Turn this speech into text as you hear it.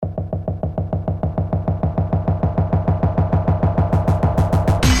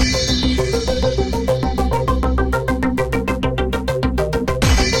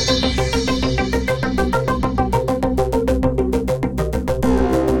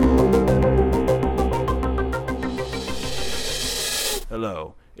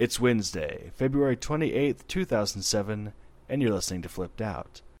It's Wednesday, February 28th, 2007, and you're listening to Flipp'd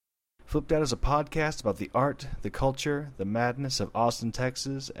Out. Flipp'd Out is a podcast about the art, the culture, the madness of Austin,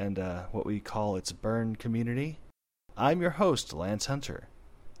 Texas, and what we call its burn community. I'm your host, Lance Hunter.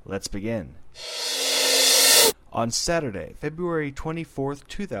 Let's begin. On Saturday, February 24th,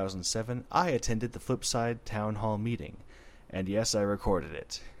 2007, I attended the Flipside Town Hall meeting, and yes, I recorded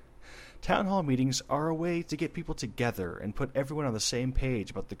it. Town hall meetings are a way to get people together and put everyone on the same page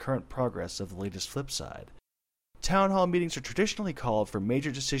about the current progress of the latest Flipside. Town hall meetings are traditionally called for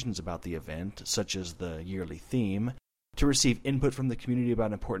major decisions about the event, such as the yearly theme, to receive input from the community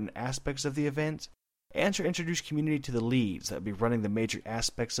about important aspects of the event, and to introduce community to the leads that will be running the major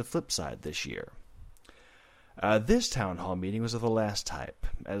aspects of Flipside this year. This town hall meeting was of the last type.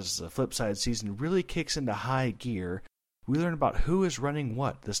 As the Flipside season really kicks into high gear, we learn about who is running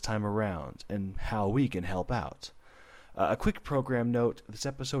what this time around, and how we can help out. A quick program note, this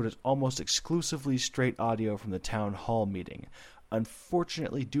episode is almost exclusively straight audio from the town hall meeting.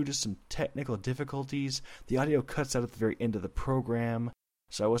 Unfortunately, due to some technical difficulties, the audio cuts out at the very end of the program,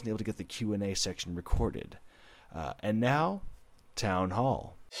 so I wasn't able to get the Q&A section recorded. And now, Town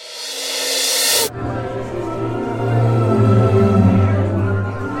Hall.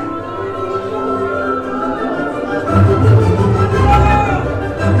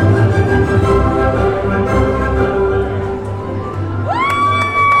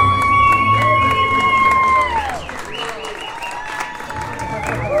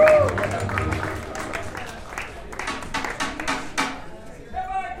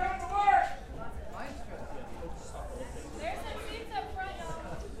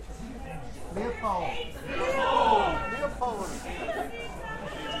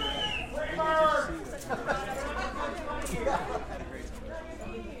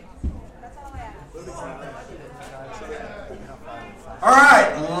 All right,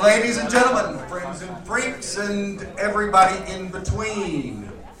 ladies and gentlemen, friends and freaks, and everybody in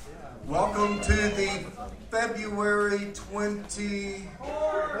between. Welcome to the February 24th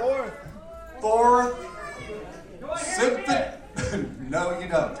Symphony. No, you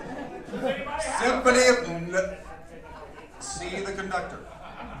don't. Symphony of. See the conductor.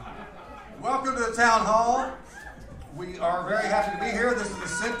 Welcome to the town hall. We are very happy to be here. This is the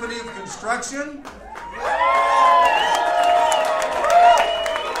Symphony of Construction.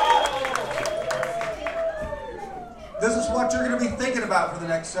 This is what you're going to be thinking about for the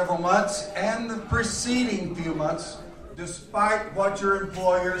next several months and the preceding few months, despite what your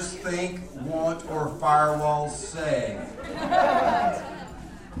employers think, want, or firewalls say.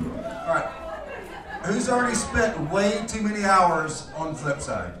 All right. Who's already spent way too many hours on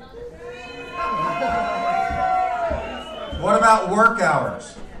Flipside? What about work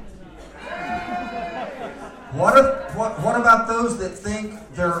hours? What about those that think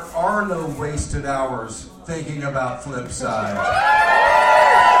there are no wasted hours thinking about Flipside?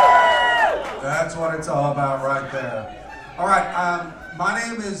 That's what it's all about right there. All right, my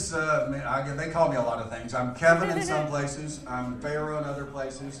name is, they call me a lot of things. I'm Kevin in some places. I'm Pharaoh in other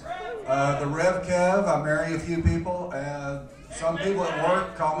places. The Rev Kev, I marry a few people. Some people at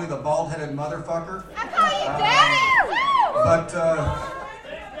work call me the bald-headed motherfucker. But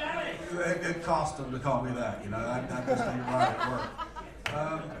it cost them to call me that, you know. That just ain't right at work.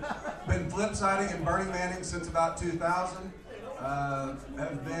 Been flipsiding and Burning Manning since about 2000.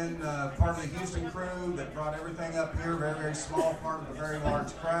 Have been part of the Houston crew that brought everything up here, very, very small part of a very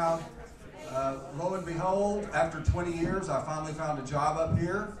large crowd. Lo and behold, after 20 years, I finally found a job up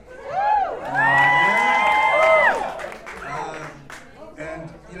here. And,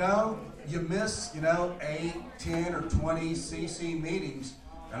 you know, you miss, 8, 10, or 20 CC meetings,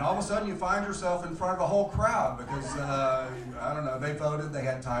 and all of a sudden you find yourself in front of a whole crowd because, I don't know, they voted, they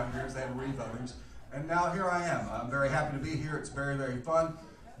had time periods, they had re-votings, and now here I am. I'm very happy to be here. It's very, very fun.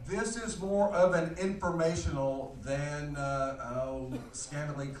 This is more of an informational than,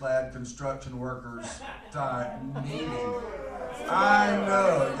 scantily clad construction workers type meeting. I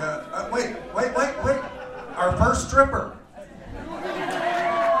know. Yeah. Wait. Our first stripper.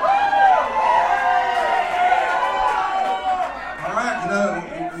 All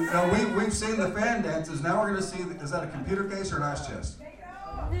right, we've seen the fan dances. Now we're going to see, is that a computer case or an ice chest?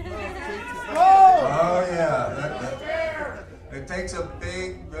 Oh, yeah. It takes a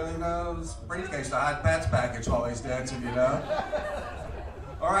big, briefcase to hide Pat's package while he's dancing,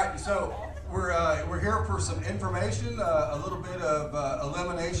 All right, so we're here for some information, a little bit of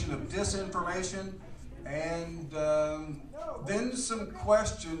elimination of disinformation, and then some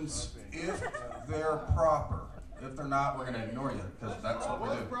questions if they're proper. If they're not, we're going to ignore you, because that's what we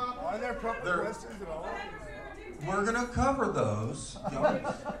do. Are there proper questions at all? we're going to cover those.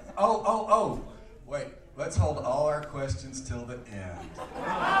 Wait, let's hold all our questions till the end.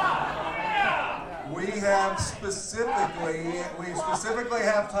 We specifically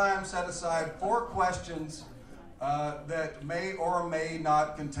have time set aside 4 questions that may or may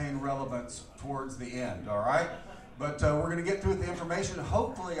not contain relevance towards the end, all right? But we're going to get through the information.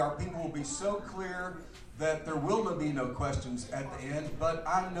 Hopefully our people will be so clear that there will be no questions at the end, but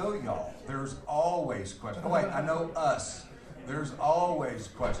I know y'all. There's always questions. Oh, wait, I know us. There's always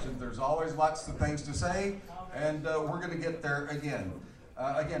questions. There's always lots of things to say, and we're going to get there again.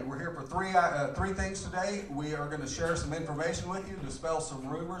 We're here for three things today. We are going to share some information with you, dispel some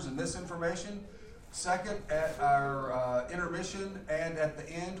rumors and misinformation. Second, at our intermission and at the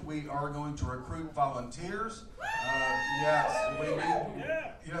end, we are going to recruit volunteers. Yes, we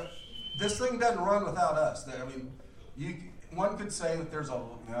need. This thing doesn't run without us. I mean, one could say that there's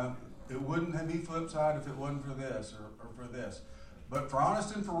it wouldn't be Flipside if it wasn't for this or for this. But for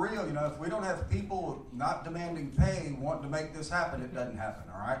honest and for real, if we don't have people not demanding pay wanting to make this happen, it doesn't happen.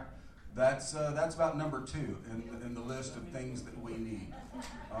 All right, that's about number 2 in the list of things that we need.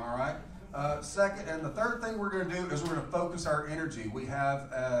 All right. Second, and the third thing we're going to do is we're going to focus our energy. We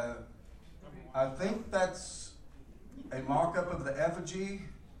have, I think that's a mock-up of the effigy,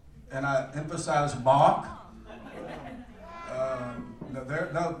 and I emphasize mock.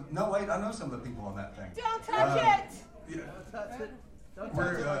 Wait, I know some of the people on that thing. Don't touch it! Yeah. A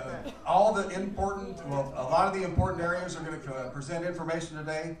lot of the important areas are going to present information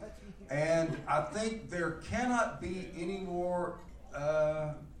today, and I think there cannot be any more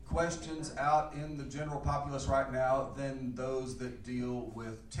questions out in the general populace right now than those that deal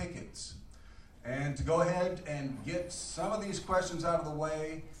with tickets. And to go ahead and get some of these questions out of the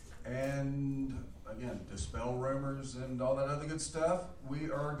way and, again, dispel rumors and all that other good stuff, we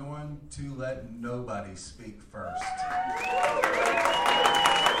are going to let nobody speak first.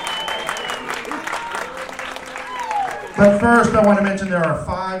 But first, I want to mention there are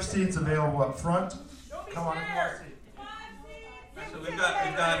 5 seats available up front. Come on. So we've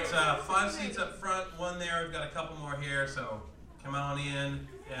got 5 seats up front, 1 there. We've got a couple more here, so come on in.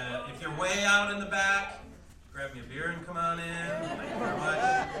 If you're way out in the back, grab me a beer and come on in. Thank you very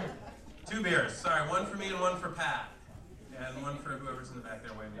much. 2 beers. Sorry, 1 for me and 1 for Pat. And 1 for whoever's in the back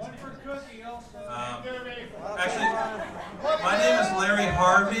there waving his hand. 1 for Cookie also. Actually, my name is Larry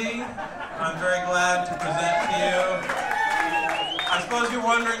Harvey. I'm very glad to present to you. I suppose you're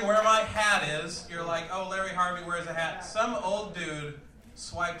wondering where my hat is. You're like, oh, Larry Harvey wears a hat. Some old dude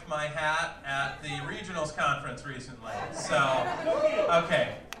swiped my hat at the regionals conference recently. So,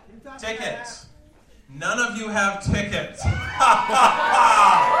 okay. Tickets. None of you have tickets.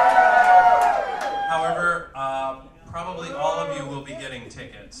 However, probably all of you will be getting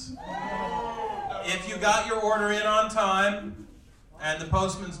tickets. If you got your order in on time and the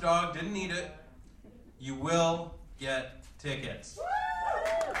postman's dog didn't eat it, you will get tickets.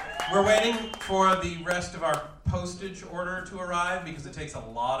 We're waiting for the rest of our postage order to arrive because it takes a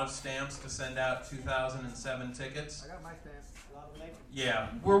lot of stamps to send out 2007 tickets. I got my stamps. Yeah,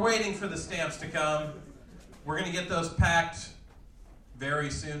 we're waiting for the stamps to come. We're going to get those packed very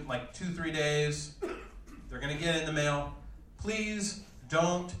soon, like 2-3 days. They're going to get in the mail. Please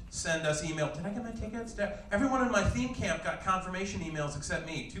don't send us email. Did I get my tickets? Everyone in my theme camp got confirmation emails except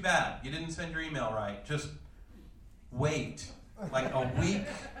me. Too bad. You didn't send your email right. Just wait. Like a week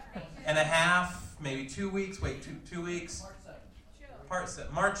and a half, maybe 2 weeks. Wait, 2 weeks. March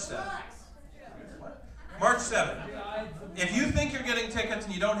 7th. March 7th. If you think you're getting tickets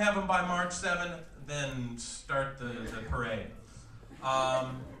and you don't have them by March 7th, then start the parade.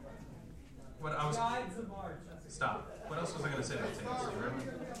 Stop. What else was I going to say about tickets?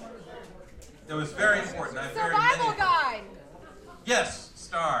 It was very important. Survival guide. Yes,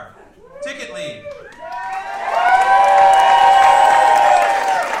 star. Ticket lead.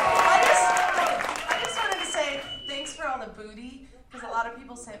 I just wanted to say thanks for all the booty, because a lot of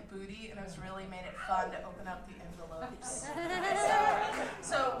people sent booty, and it was really made it fun to open up the envelopes.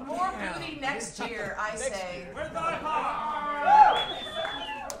 So more booty next year, I say.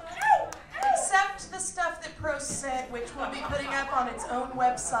 Except the stuff that Prost sent, which we'll be putting up on its own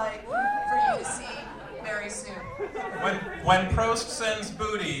website for you to see very soon. When Prost sends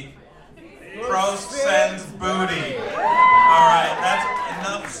booty, Prost sends booty. All right, that's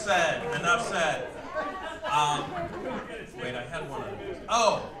enough said. Enough said. Wait, I had one of those.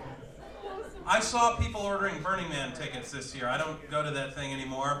 Oh, I saw people ordering Burning Man tickets this year. I don't go to that thing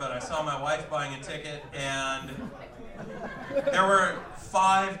anymore, but I saw my wife buying a ticket, and there were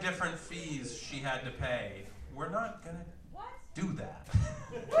 5 different fees she had to pay. We're not going to do that.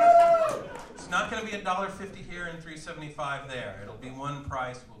 It's not going to be $1.50 here and $3.75 there. It'll be one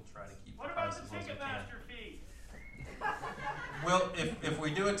price. We'll try to keep the price as low as we can. fee? Well, if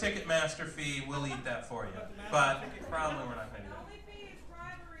we do a Ticketmaster fee, we'll eat that for you. But probably we're not going to do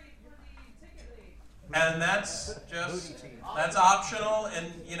that. And that's optional. And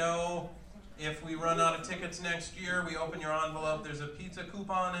you know, if we run out of tickets next year, we open your envelope. There's a pizza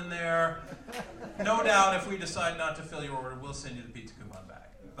coupon in there. No doubt, if we decide not to fill your order, we'll send you the pizza coupon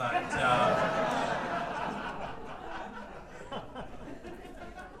back. But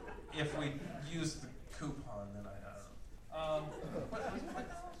if we use the coupon, then I don't know. What else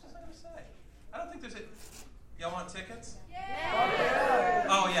was I going to say? I don't think there's a... Y'all want tickets? Yeah.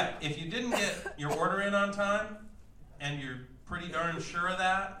 Oh, yeah. If you didn't get your order in on time, and you're pretty darn sure of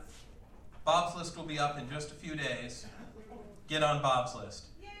that, Bob's List will be up in just a few days. Get on Bob's List.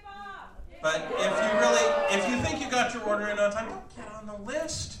 But if you think you got your order in on time, don't get on the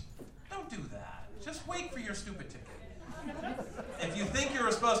list. Don't do that. Just wait for your stupid ticket. If you think you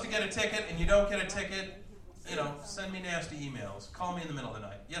were supposed to get a ticket and you don't get a ticket, you know, send me nasty emails. Call me in the middle of the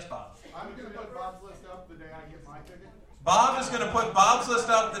night. Yes, Bob? I'm going to put Bob's List up the day I get my ticket. Bob is going to put Bob's List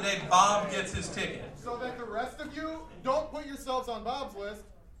up the day Bob gets his ticket. So that the rest of you don't put yourselves on Bob's List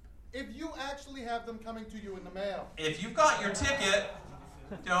if you actually have them coming to you in the mail. If you've got your ticket,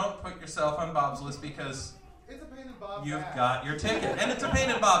 don't put yourself on Bob's List because it's a pain in Bob's you've ass. got your ticket. And it's a pain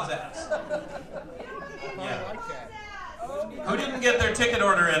in Bob's ass. Yeah. I like that. Who didn't get their ticket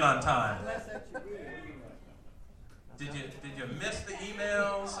order in on time? Did you miss the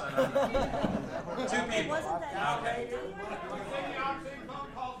emails? I don't know. 2 people. Okay.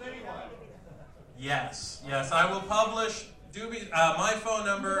 Yes, I will publish my phone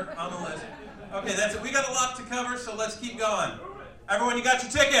number on the list. Okay, that's it. We got a lot to cover, so let's keep going. Everyone, you got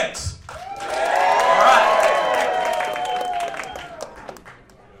your tickets?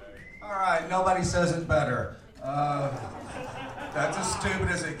 All right, nobody says it better. That's as stupid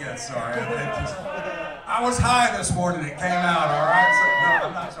as it gets, sorry. I was high this morning, it came out, all right? So, no,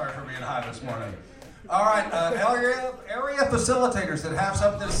 I'm not sorry for being high this morning. All right, area facilitators that have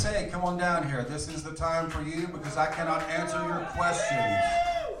something to say, come on down here. This is the time for you because I cannot answer your questions.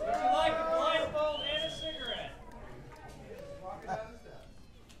 Would you like a blindfold and a cigarette?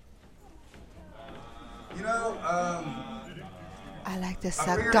 You know, I like to I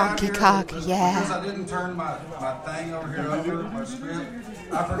suck figured donkey out here cock, that yeah. Because I didn't turn my thing over here over, my script,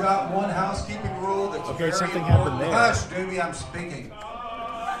 I forgot one housekeeping rule that's very something important. happened there. Hush, Doobie, I'm speaking.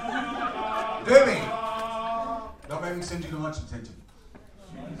 Doobie! Don't make me send you too much attention.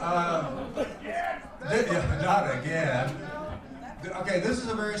 Not again. Okay, this is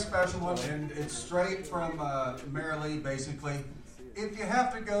a very special one, and it's straight from Mary Lee, basically. If you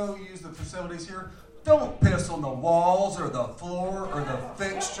have to go use the facilities here, don't piss on the walls or the floor or the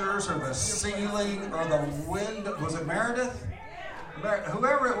fixtures or the ceiling or the window. Was it Meredith?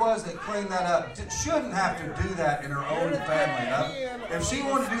 Whoever it was that cleaned that up shouldn't have to do that in her own family. If she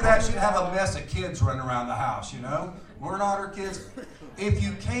wanted to do that, she'd have a mess of kids running around the house, you know? We're not her kids. If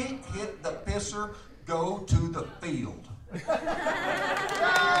you can't hit the pisser, go to the field.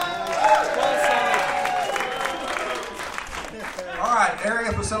 All right,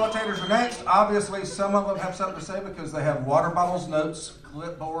 area facilitators are next. Obviously, some of them have something to say because they have water bottles, notes,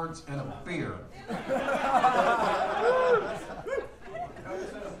 clipboards, and a beer.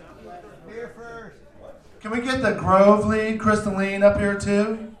 Here first. Can we get the Grove lead, Crystalline, up here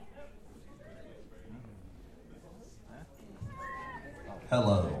too?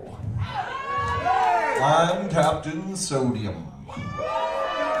 Hello. I'm Captain Sodium.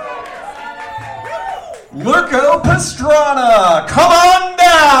 Lurko Pastrana, come on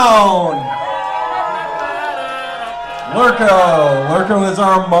down! Lurko is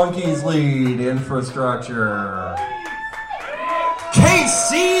our monkeys lead infrastructure.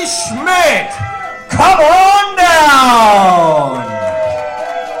 Casey Schmidt, come on down!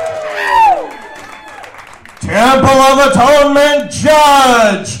 Temple of Atonement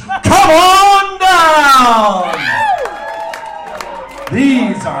Judge, come on down!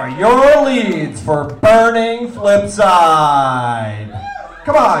 These are your leads for Burning Flipside.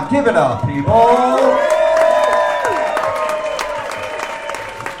 Come on, give it up, people.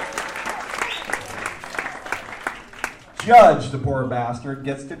 Judge, the poor bastard,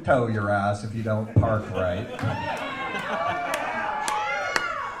 gets to tow your ass if you don't park right.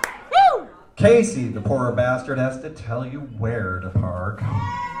 Casey, the poor bastard, has to tell you where to park.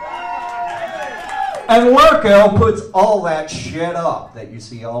 And Lurko puts all that shit up that you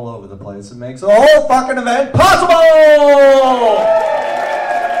see all over the place and makes the whole fucking event possible!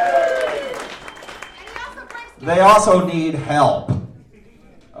 They also need help.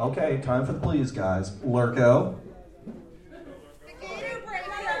 Okay, time for the please, guys. Lurko.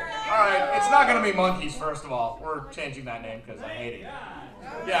 Alright, it's not going to be monkeys, first of all. We're changing that name because I hate it.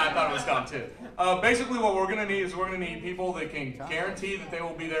 Yeah, I thought it was dumb too. Basically what we're going to need is we're going to need people that can guarantee that they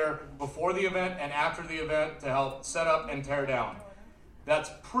will be there before the event and after the event to help set up and tear down. That's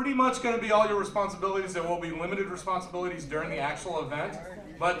pretty much going to be all your responsibilities. There will be limited responsibilities during the actual event,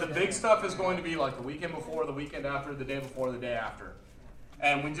 but the big stuff is going to be like the weekend before, the weekend after, the day before, the day after.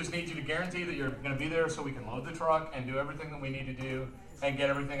 And we just need you to guarantee that you're going to be there so we can load the truck and do everything that we need to do and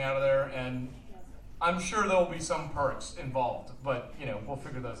get everything out of there. And I'm sure there will be some perks involved, but we'll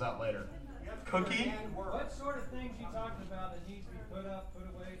figure those out later. Cookie? What sort of things you talking about that need to be put up, put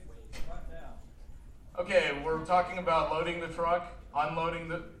away when you shut down? Okay, we're talking about loading the truck, loading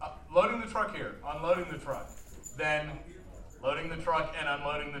the truck here, unloading the truck, then loading the truck and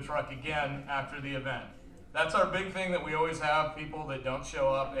unloading the truck again after the event. That's our big thing that we always have, people that don't show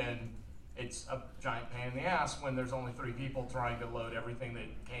up, and it's a giant pain in the ass when there's only 3 people trying to load everything that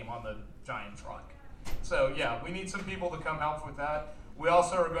came on the giant truck. So yeah, we need some people to come help with that. We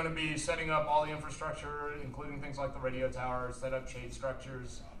also are going to be setting up all the infrastructure, including things like the radio tower, set up shade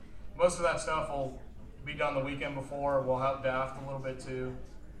structures. Most of that stuff will be done the weekend before. We'll help Daft a little bit too.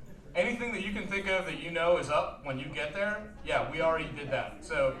 Anything that you can think of that is up when you get there, yeah, we already did that.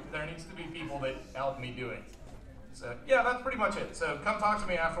 So there needs to be people that help me do it. So yeah, that's pretty much it. So come talk to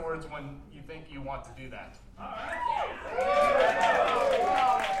me afterwards when you think you want to do that.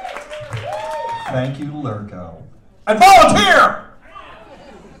 Thank you, Lurko. And volunteer!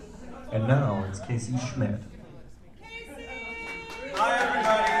 And now it's Casey Schmidt. Hi,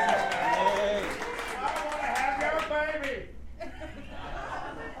 everybody.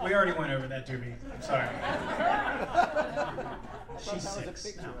 We already went over that, Doobie. I'm sorry. She's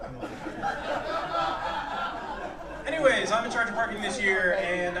 6 now. Anyways, I'm in charge of parking this year,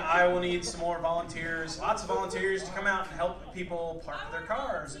 and I will need some more volunteers, lots of volunteers to come out and help people park their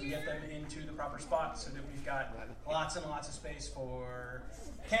cars and get them into the proper spots so that we've got lots and lots of space for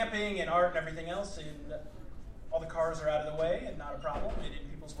camping and art and everything else, and all the cars are out of the way and not a problem and in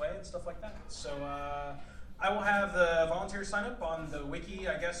people's way and stuff like that. So I will have the volunteers sign up on the wiki,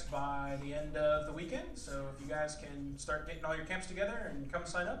 I guess, by the end of the weekend. So if you guys can start getting all your camps together and come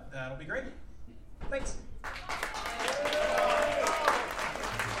sign up, that'll be great. Thanks.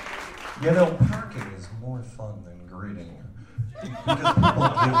 Parking is more fun than greeting because people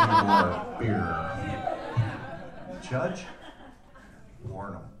give you more beer. Judge,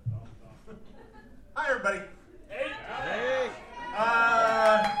 warn them. Hi, everybody. Hey.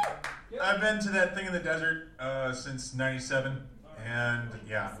 I've been to that thing in the desert since '97, and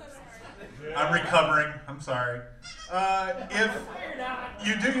yeah, I'm recovering. I'm sorry. If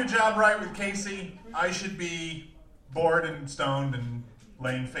you do your job right with Casey, I should be bored and stoned and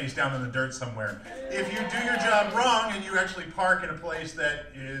laying face down in the dirt somewhere. If you do your job wrong and you actually park in a place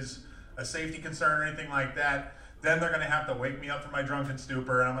that is a safety concern or anything like that, then they're going to have to wake me up from my drunken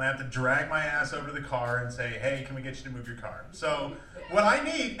stupor, and I'm going to have to drag my ass over to the car and say, hey, can we get you to move your car? So what I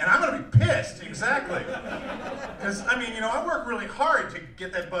need, and I'm going to be pissed, exactly. Because, I work really hard to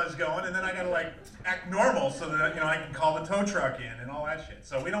get that buzz going, and then I got to, act normal so that, I can call the tow truck in and all that shit.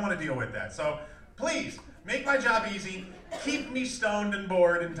 So we don't want to deal with that. So please, make my job easy. Keep me stoned and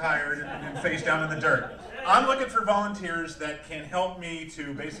bored and tired and face down in the dirt. I'm looking for volunteers that can help me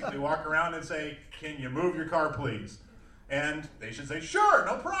to basically walk around and say, can you move your car, please? And they should say, sure,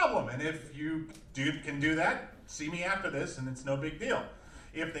 no problem. And if you can do that, see me after this, and it's no big deal.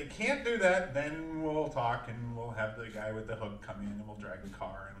 If they can't do that, then we'll talk, and we'll have the guy with the hook come in, and we'll drag the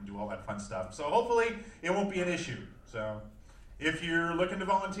car and do all that fun stuff. So hopefully it won't be an issue. So if you're looking to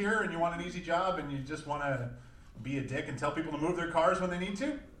volunteer and you want an easy job and you just want to be a dick and tell people to move their cars when they need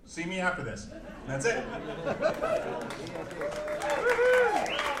to, see me after this. That's it.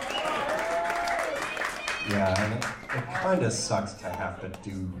 Yeah, and it kind of sucks to have to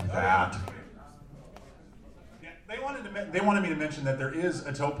do that. Yeah, they wanted me to mention that there is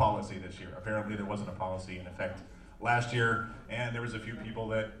a tow policy this year. Apparently there wasn't a policy in effect last year, and there was a few people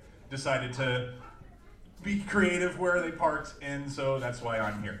that decided to be creative where they parked, and so that's why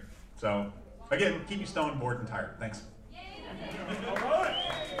I'm here. So, again, keep me stoned, bored, and tired. Thanks.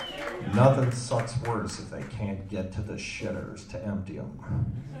 Nothing sucks worse if they can't get to the shitters to empty them.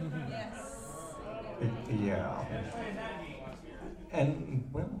 Yes. Yeah. And,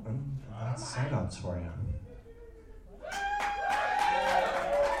 well, that's setups for you.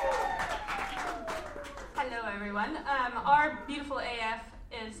 Hello, everyone. Our beautiful AF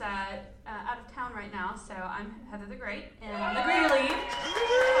is out of town right now, so I'm Heather the Great, and I'm the Greeter lead.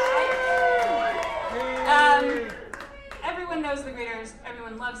 Every everyone knows the greeters.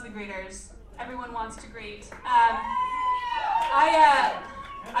 Everyone loves the greeters. Everyone wants to greet. I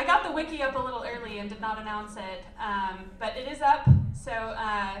got the wiki up a little early and did not announce it, but it is up. So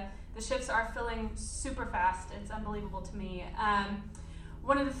the shifts are filling super fast. It's unbelievable to me.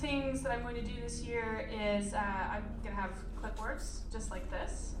 One of the things that I'm going to do this year is I'm going to have clipboards just like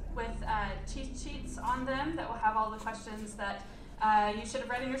this with cheat sheets on them that will have all the questions that you should have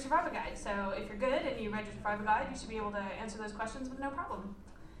read in your survival guide. So if you're good and you read your survival guide, you should be able to answer those questions with no problem.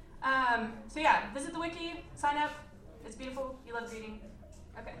 So yeah, visit the wiki, sign up. It's beautiful. You love greeting.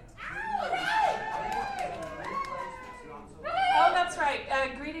 Okay. Oh, that's right.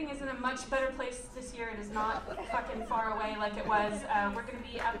 Greeting is in a much better place this year. It is not fucking far away like it was. We're going to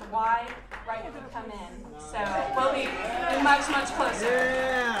be at the Y right when we come in. So we'll be much, much closer.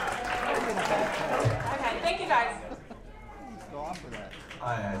 Yeah. Okay, thank you guys.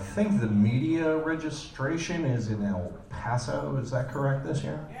 I think the media registration is in El Paso. Is that correct this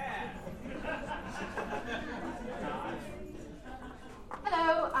year?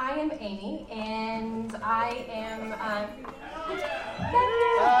 Hello, I am Amy, and I am.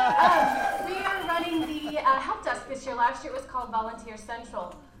 We are running the help desk this year. Last year it was called Volunteer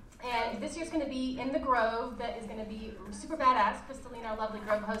Central. And this year's going to be in the Grove. That is going to be super badass. Crystalina, our lovely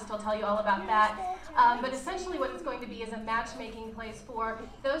Grove host, will tell you all about that. But essentially what it's going to be is a matchmaking place for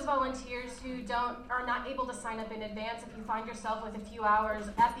those volunteers who are not able to sign up in advance. If you find yourself with a few hours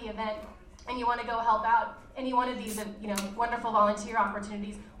at the event and you want to go help out any one of these wonderful volunteer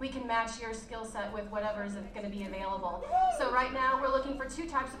opportunities, we can match your skill set with whatever is going to be available. So right now we're looking for two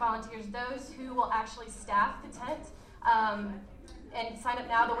types of volunteers: those who will actually staff the tent, and sign up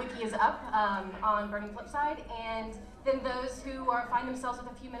now. The wiki is up on Burning Flipside, and then those who find themselves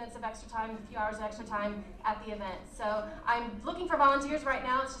with a few minutes of extra time, a few hours of extra time at the event. So I'm looking for volunteers right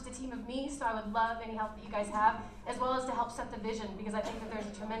now. It's just a team of me, so I would love any help that you guys have, as well as to help set the vision, because I think that there's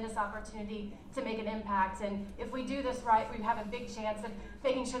a tremendous opportunity to make an impact. And if we do this right, we have a big chance of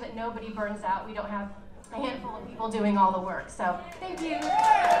making sure that nobody burns out. We don't have a handful of people doing all the work. So thank you.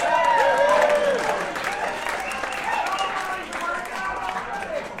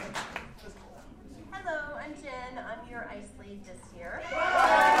 Hello, I'm Jen. I'm your ice lead this year.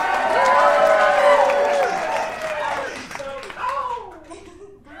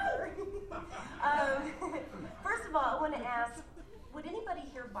 First of all, I want to ask, would anybody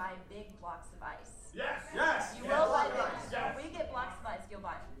here buy big blocks of ice? Yes. Yes. You will buy big. Yes. When you get blocks of ice, you'll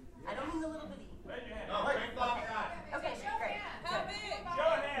buy them. I don't mean the little bitty. No, big block of ice. Okay, great. How big? Go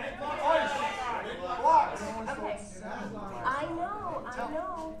ahead. Okay. I know.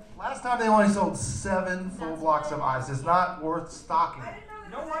 Last time they only sold 7 full blocks of ice. It's not worth stocking.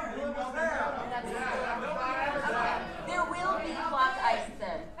 No one was there. There will be block ice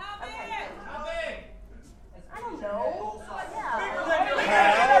then. How big? Okay. How big? I don't know.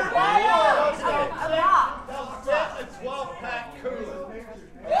 Yeah. A block. A 12-pack cooler.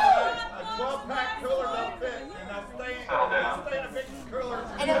 A 12-pack cooler will fit, and they'll stay in a big cooler.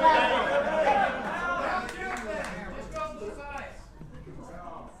 And it will.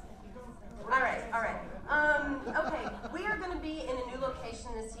 All right. Okay, we are going to be in a new location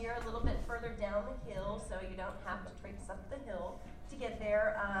this year, a little bit further down the hill, so you don't have to traipse up the hill to get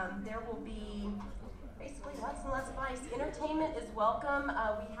there. There will be basically lots and lots of ice. Entertainment is welcome.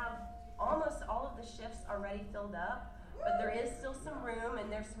 We have almost all of the shifts already filled up, but there is still some room,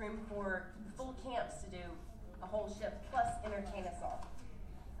 and there's room for full camps to do a whole shift, plus entertain us all.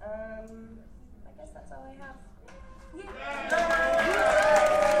 I guess that's all I have.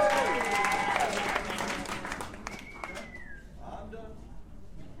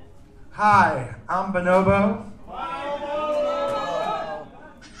 Hi, I'm Bonobo.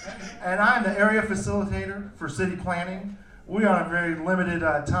 And I'm the area facilitator for city planning. We are on a very limited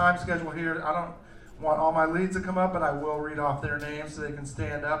time schedule here. I don't want all my leads to come up, but I will read off their names so they can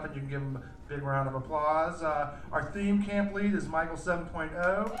stand up and you can give them a big round of applause. Our theme camp lead is Michael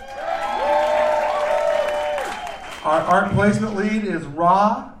 7.0. Our art placement lead is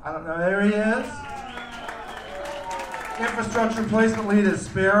Ra. I don't know, there he is. Infrastructure placement lead is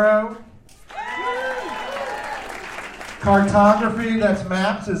Sparrow. Cartography, that's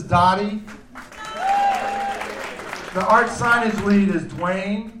maps, is Dottie. The art signage lead is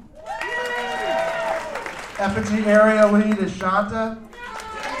Dwayne. Effigy area lead is Shanta.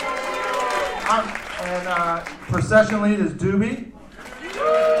 And procession lead is Doobie.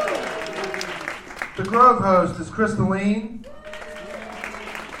 The Grove host is Crystalline.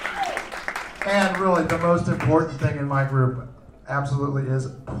 And really the most important thing in my group absolutely is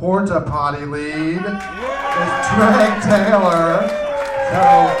porta potty lead is Greg Taylor. So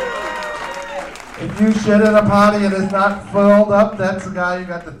If you shit in a potty and it's not filled up, that's the guy you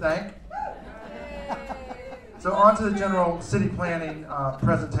got to thank. So on to the general city planning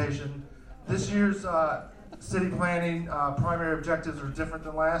presentation. This year's city planning primary objectives are different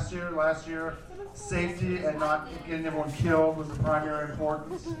than last year. Last year, safety and not getting everyone killed was the primary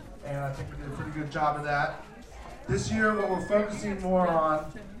importance, and I think we did a pretty good job of that. This year, what we're focusing more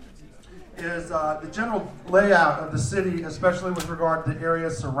on is the general layout of the city, especially with regard to the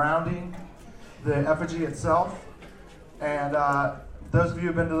areas surrounding the effigy itself. And those of you who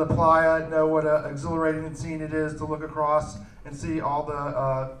have been to the playa know what an exhilarating scene it is to look across and see all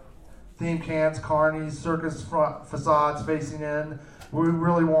the theme cans, carnies, circus front facades facing in. We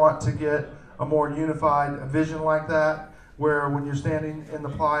really want to get a more unified vision like that, where when you're standing in the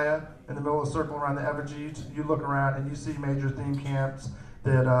playa, in the middle of the circle around the effigy, you look around and you see major theme camps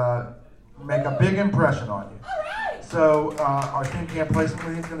that make a big impression on you. So our theme camp placement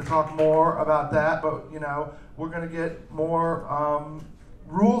lead is going to talk more about that, but we're going to get more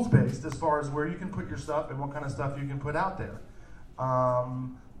rules-based as far as where you can put your stuff and what kind of stuff you can put out there.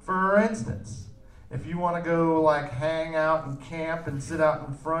 For instance, if you want to go like hang out and camp and sit out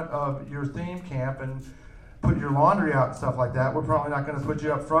in front of your theme camp and put your laundry out and stuff like that, we're probably not going to put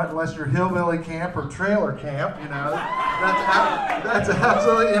you up front unless you're hillbilly camp or trailer camp. That's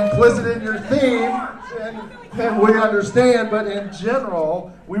absolutely implicit in your theme, and we understand. But in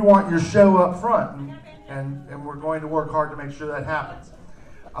general, we want your show up front, and we're going to work hard to make sure that happens.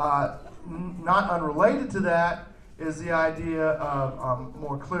 Not unrelated to that is the idea of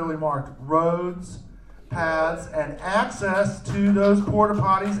more clearly marked roads, paths, and access to those porta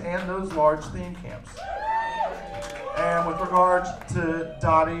potties and those large theme camps. And with regards to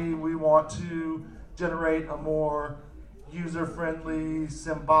Dottie, we want to generate a more user-friendly,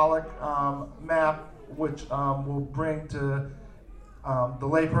 symbolic map, which will bring to the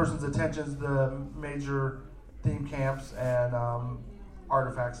layperson's attention the major theme camps and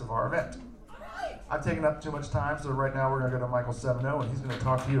artifacts of our event. I've taken up too much time, so right now we're going to go to Michael 7.0, and he's going to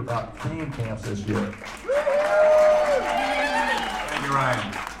talk to you about theme camps this year. Thank you,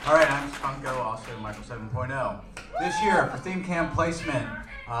 Ryan. All right, I'm Spunko, also Michael 7.0. This year, for theme camp placement,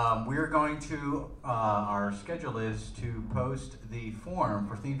 we're going to, our schedule is to post the form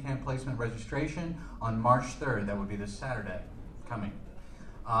for theme camp placement registration on March 3rd. That would be this Saturday coming.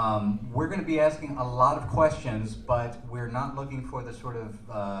 We're going to be asking a lot of questions, but we're not looking for the sort of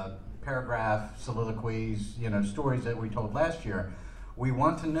paragraph soliloquies, stories that we told last year. We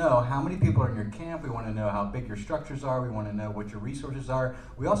want to know how many people are in your camp. We want to know how big your structures are. We want to know what your resources are.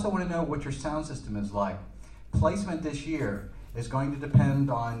 We also want to know what your sound system is like. Placement this year is going to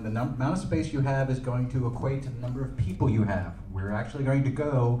depend on the amount of space you have is going to equate to the number of people you have. We're actually going to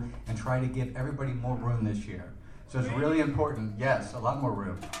go and try to give everybody more room this year. So it's really important. Yes, a lot more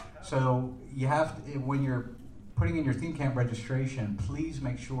room. So you have to, when you're putting in your theme camp registration, please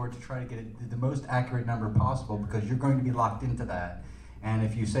make sure to try to get it the most accurate number possible, because you're going to be locked into that. And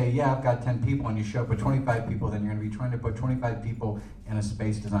if you say, yeah, I've got 10 people, and you show up with 25 people, then you're going to be trying to put 25 people in a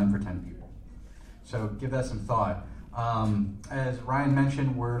space designed for 10 people. So give that some thought. As Ryan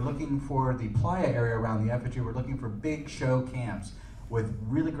mentioned, we're looking for the playa area around the effigy. We're looking for big show camps with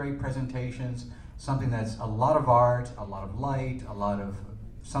really great presentations, something that's a lot of art, a lot of light, a lot of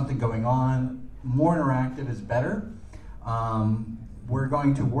something going on. More interactive is better. We're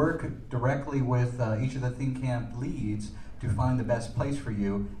going to work directly with each of the theme camp leads to find the best place for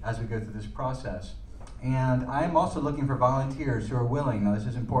you as we go through this process. And I am also looking for volunteers who are willing, now this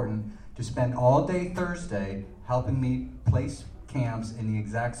is important, to spend all day Thursday helping me place camps in the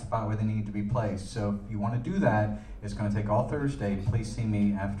exact spot where they need to be placed. So if you want to do that, it's going to take all Thursday. Please see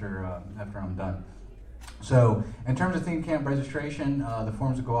me after I'm done. So in terms of theme camp registration, the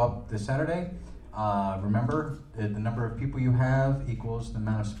forms will go up this Saturday. Remember, the number of people you have equals the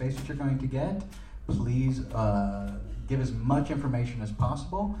amount of space that you're going to get. Please give as much information as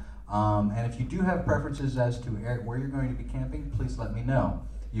possible. And if you do have preferences as to where you're going to be camping, please let me know.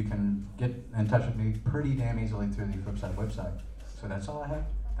 You can get in touch with me pretty damn easily through the Flipp'd website. So that's all I have.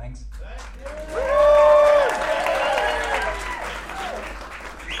 Thanks.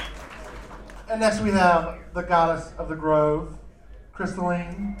 And next we have the goddess of the grove,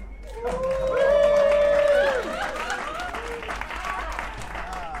 Crystalline.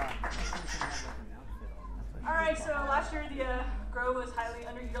 Alright, so last year the grove was highly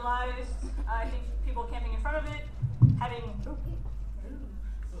underutilized. I think people camping in front of it, having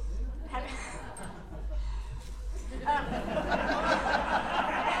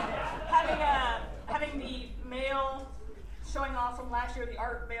the mail showing off from last year, the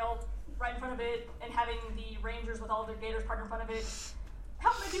art mail right in front of it, and having the rangers with all their gators parked in front of it.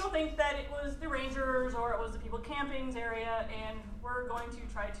 help make people think that it was the Rangers or it was the people camping's area, and we're going to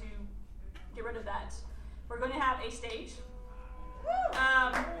try to get rid of that. We're going to have a stage.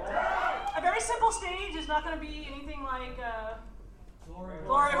 A very simple stage. It's not going to be anything like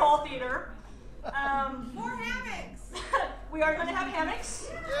Glory Hole Theater. More hammocks. We are going to have hammocks.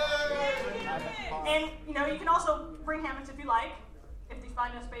 And, you know, you can also bring hammocks if you like, if they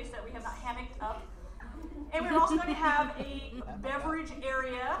find a space that we have not hammocked up. And we're also going to have a beverage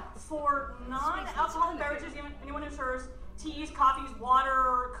area for non-alcoholic beverages, anyone who serves teas, coffees,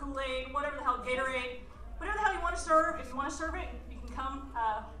 water, Kool-Aid, whatever the hell, Gatorade, whatever the hell you want to serve. If you want to serve it, you can come.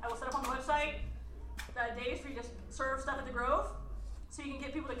 I will set up on the website days for you to serve stuff at the Grove. So you can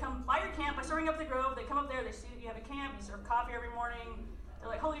get people to come by your camp by serving up the Grove. They come up there, they see that you have a camp, you serve coffee every morning. They're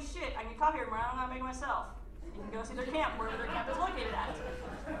like, holy shit, I need coffee every morning, I don't know how to make it myself. You can go see their camp, wherever their camp is located at.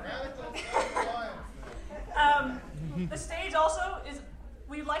 The stage also is,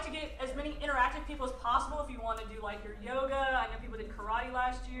 we'd like to get as many interactive people as possible if you want to do like your yoga. I know people did karate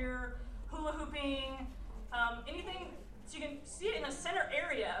last year, hula hooping, anything, so you can see it in a center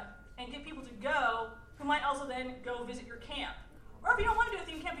area and get people to go who might also then go visit your camp. Or if you don't want to do a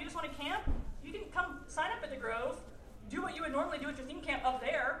theme camp, you just want to camp, you can come sign up at the Grove, do what you would normally do at your theme camp up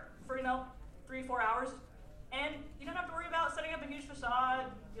there for, 3-4 hours, and you don't have to worry about setting up a huge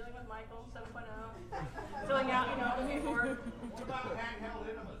facade, dealing with Michael 7.0, filling out, the need for it. What about handheld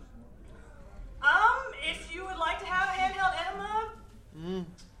enemas? If you would like to have a handheld enema,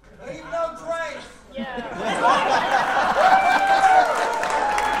 Leave no trace.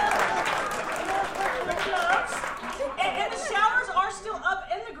 And the showers are still up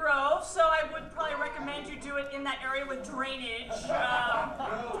in the Grove, so I would probably recommend you do it in that area with drainage.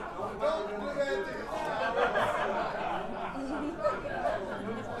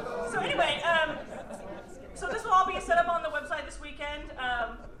 So anyway, so this will all be set up on the website this weekend,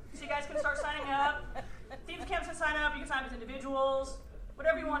 so you guys can start signing up. Themes camps can sign up. You can sign up as individuals,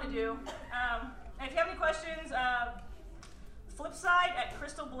 whatever you want to do. And if you have any questions, Flipside at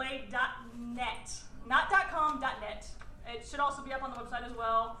crystalblade.net. Not .com, .net. It should also be up on the website as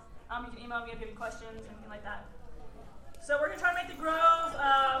well. You can email me if you have any questions, anything like that. So we're going to try to make the Grove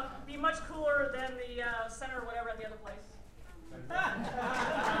be much cooler than the center or whatever at the other place.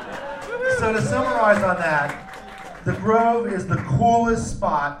 So to summarize on that, the Grove is the coolest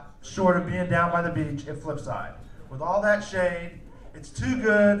spot short of being down by the beach at Flipside. With all that shade, it's too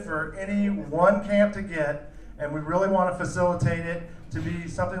good for any one camp to get, and we really want to facilitate it to be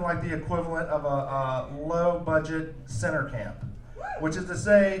something like the equivalent of a low-budget center camp, which is to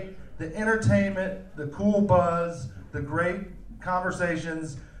say the entertainment, the cool buzz, the great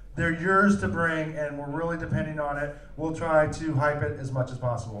conversations, they're yours to bring, and we're really depending on it. We'll try to hype it as much as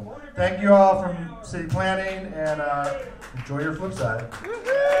possible. Thank you all from City Planning, and enjoy your Flipside.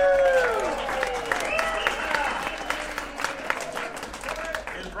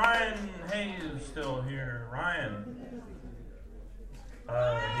 Is Ryan Hayes still here? Ryan?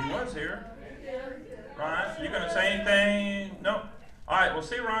 He was here. Ryan, you going to say anything? No? All right, well,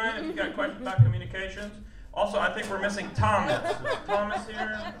 see Ryan if you got questions about communications. Also, I think we're missing Thomas. Is Thomas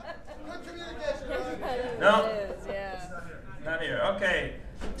here? Good communication, Ryan. No? Not here. Okay.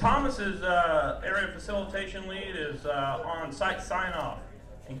 Thomas's area facilitation lead is on site sign-off.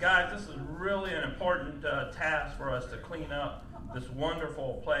 And guys, this is really an important task for us to clean up this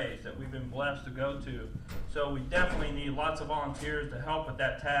wonderful place that we've been blessed to go to. So we definitely need lots of volunteers to help with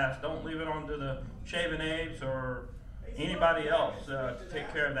that task. Don't leave it on to the Shaven Apes or anybody else to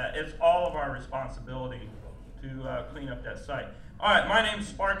take care of that. It's all of our responsibility to clean up that site. All right, my name's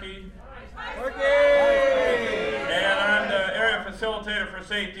Sparky. Sparky! And I'm the area facilitator for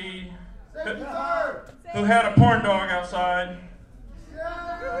safety, who had a porn dog outside.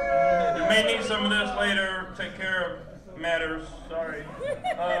 You may need some of this later, take care of matters, sorry.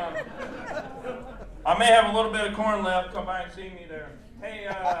 I may have a little bit of corn left, come by and see me there. Hey,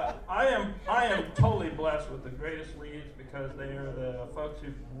 I am totally blessed with the greatest leads because they are the folks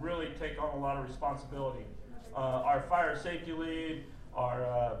who really take on a lot of responsibility. Our fire safety lead,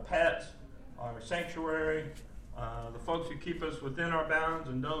 our pets, our sanctuary, the folks who keep us within our bounds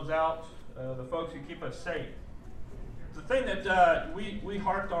and those out, the folks who keep us safe. The thing that we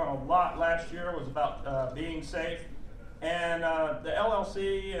harped on a lot last year was about being safe. And the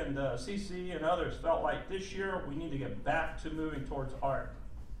LLC and CC and others felt like this year we need to get back to moving towards art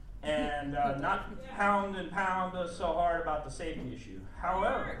and not pound us so hard about the safety issue.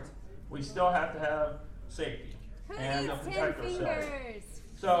 However, we still have to have safety and protect ourselves.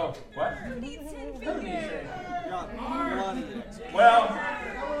 So, what? Who needs 10 fingers? Well,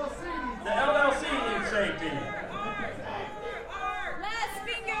 the LLC needs safety. Last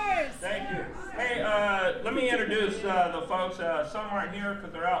let me introduce the folks. Some aren't here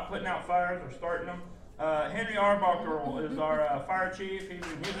because they're out putting out fires or starting them. Henry Arbuckle is our fire chief. He's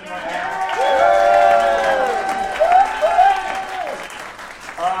in Houston right now.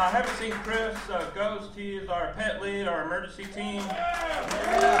 I haven't seen Chris Ghost. He is our pet lead, our emergency team.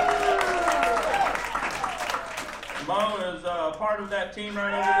 Mo is part of that team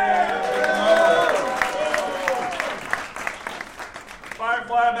right over there.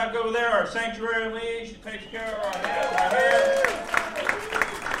 Firefly back over there, our sanctuary lead. She takes care of our head.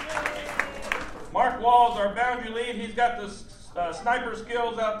 Mark Wall's our boundary lead. He's got the sniper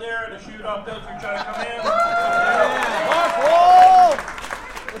skills out there to shoot off those who try to come in. Mark Wall!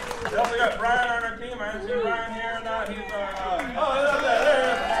 We also got Brian on our team. I haven't seen Brian here or not. He's our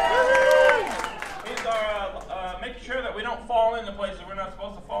he's our making sure that we don't fall into places we're not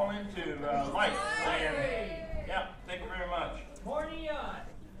supposed to fall into. Lights. Yeah, thank you very much. More neon.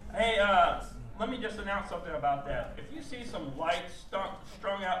 Hey, let me just announce something about that. If you see some lights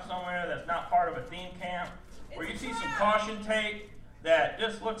strung out somewhere that's not part of a theme camp, or you see some caution tape that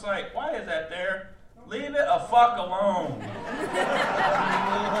just looks like, why is that there? Leave it a fuck alone.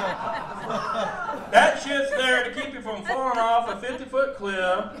 That shit's there to keep you from falling off a 50-foot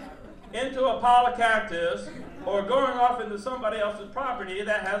cliff into a pile of cactus or going off into somebody else's property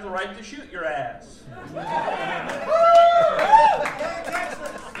that has the right to shoot your ass.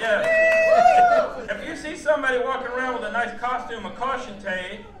 Yeah. If you see somebody walking around with a nice costume of caution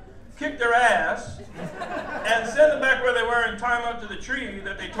tape, kick their ass, and send them back where they were and tie them up to the tree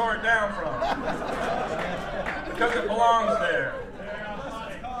that they tore it down from. Because it belongs there.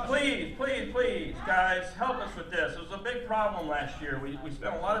 Please, please, please, guys, help us with this. It was a big problem last year. We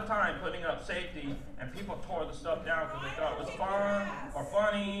spent a lot of time putting up safety, and people tore the stuff down because they thought it was fun or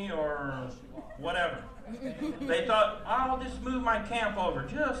funny or whatever. They thought, I'll just move my camp over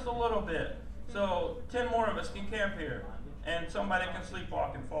just a little bit so 10 more of us can camp here, and somebody can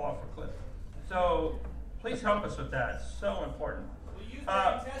sleepwalk and fall off a cliff. So please help us with that. It's so important. Well, use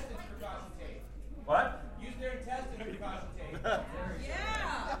their intestines for caution tape. What? Use their intestines for caution tape.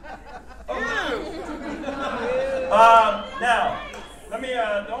 Now, let me.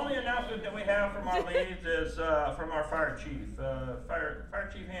 The only announcement that we have from our leads is from our fire chief, Fire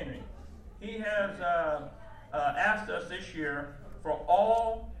Chief Henry. He has asked us this year for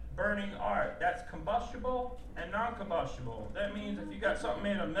all burning art. That's combustible and non-combustible. That means if you got something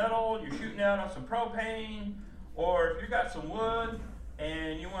made of metal, you're shooting out on some propane, or if you got some wood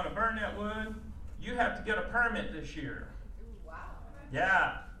and you want to burn that wood, you have to get a permit this year. Wow.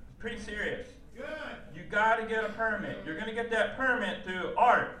 Yeah, pretty serious. Good. You got to get a permit. You're going to get that permit through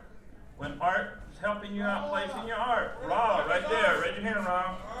art. When art is helping you out placing your art. Rob, right there. Raise your hand,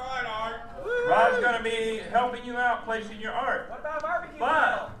 Rob. All right, Art. Rob's going to be helping you out placing your art. What about barbecue?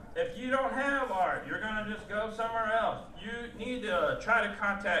 But if you don't have art, you're going to just go somewhere else. You need to try to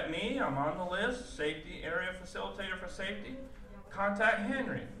contact me. I'm on the list. Safety area facilitator for safety. Contact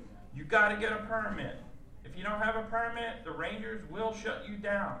Henry. You got to get a permit. If you don't have a permit, the Rangers will shut you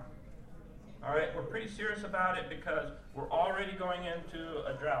down. All right, we're pretty serious about it because we're already going into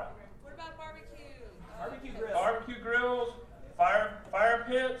a drought. What about barbecue? Barbecue grills. Barbecue grills, fire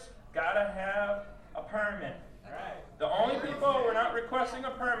pits, gotta have a permit. All right. The only people we're not requesting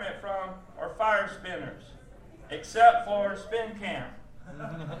a permit from are fire spinners, except for Spin Camp.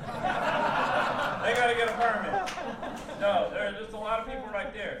 They gotta get a permit. No, there's just a lot of people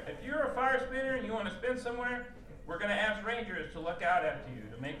right there. If you're a fire spinner and you want to spin somewhere, we're going to ask Rangers to look out after you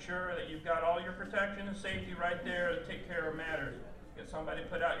to make sure that you've got all your protection and safety right there to take care of matters. Get somebody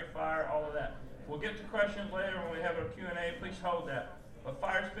put out your fire, all of that. We'll get to questions later when we have a Q&A. Please hold that. But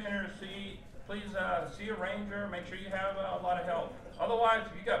fire spinners, please see a ranger. Make sure you have a lot of help. Otherwise,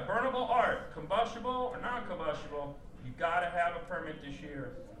 if you got burnable art, combustible or non-combustible, you got to have a permit this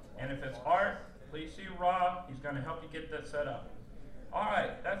year. And if it's art, please see Rob. He's going to help you get that set up. All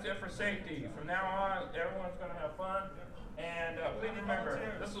right, that's it for safety. From now on, everyone's going to have fun. And please remember,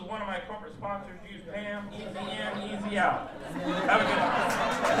 this is one of my corporate sponsors. Use Pam, easy in, easy out. Have a good night.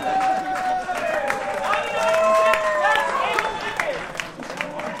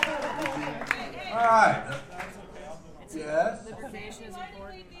 All right. Yes?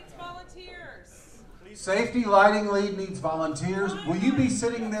 Safety lighting lead needs volunteers. Will you be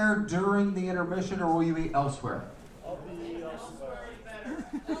sitting there during the intermission or will you be elsewhere?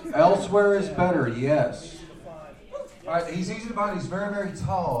 Elsewhere is better, yes. All right, he's easy to find. He's very, very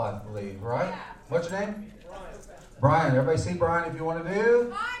tall, I believe, right? What's your name? Brian. Everybody see Brian if you want to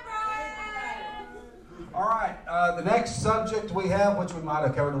do? Hi, Brian. All right, the next subject we have, which we might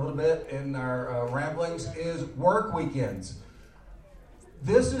have covered a little bit in our ramblings, is work weekends.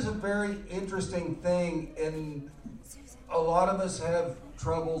 This is a very interesting thing, and a lot of us have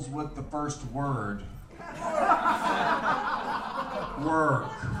troubles with the first word. Work.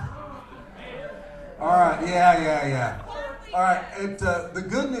 All right, yeah. All right, the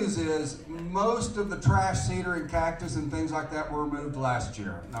good news is most of the trash, cedar, and cactus and things like that were removed last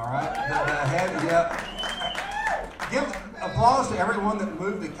year. All right? Give applause to everyone that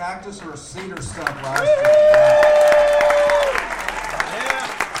moved a cactus or a cedar stump last year.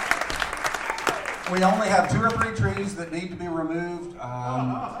 We only have 2 or 3 trees that need to be removed. 10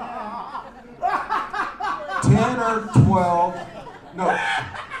 or 12, no,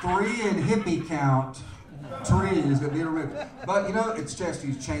 3 in hippie count trees that need removed. But you know, it's just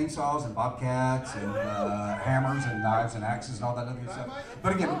use chainsaws and bobcats and hammers and knives and axes and all that other stuff.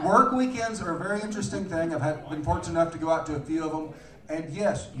 But again, work weekends are a very interesting thing. I've been fortunate enough to go out to a few of them. And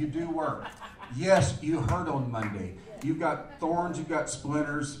yes, you do work. Yes, you hurt on Monday. You've got thorns, you've got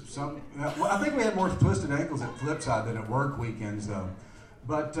splinters. Well, I think we had more twisted ankles at Flipside than at work weekends, though.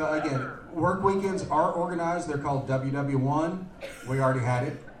 But again, work weekends are organized. They're called WW1. We already had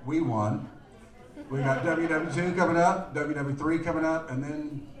it. We won. We got WW2 coming up, WW3 coming up, and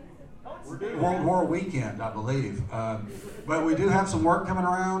then World War weekend, I believe. But we do have some work coming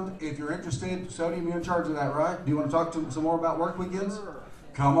around. If you're interested, Sodium, you're in charge of that, right? Do you want to talk some more about work weekends?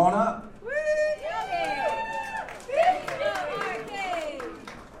 Come on up.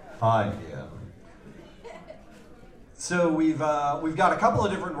 Hi. So we've got a couple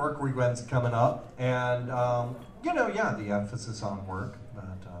of different work weekends coming up, and the emphasis on work,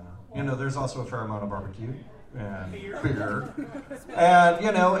 but there's also a fair amount of barbecue and beer, and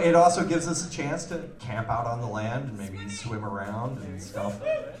it also gives us a chance to camp out on the land and maybe swim around and stuff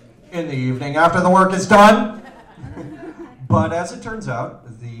in the evening after the work is done. But as it turns out,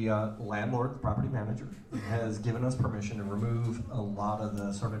 the landlord, the property manager, has given us permission to remove a lot of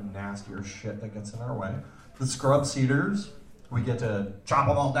the sort of nastier shit that gets in our way. The scrub cedars, we get to chop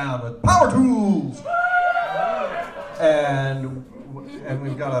them all down with power tools. And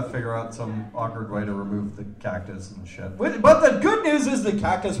we've got to figure out some awkward way to remove the cactus and shit. But the good news is the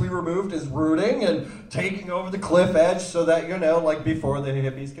cactus we removed is rooting and taking over the cliff edge so that, like before the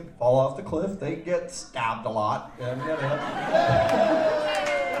hippies can fall off the cliff, they get stabbed a lot. And,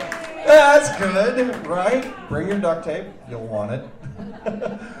 that's good, right? Bring your duct tape. You'll want it.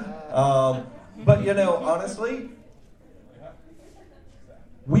 But honestly,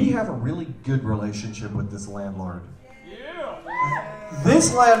 we have a really good relationship with this landlord.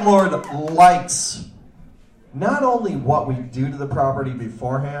 This landlord likes not only what we do to the property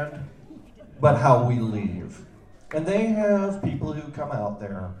beforehand, but how we leave. And they have people who come out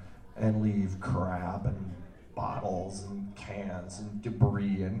there and leave crap and bottles and cans and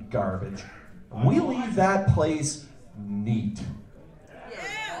debris and garbage. We leave that place neat.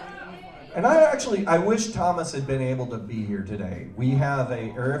 And I wish Thomas had been able to be here today. We have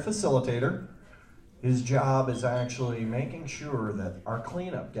an area facilitator. His job is actually making sure that our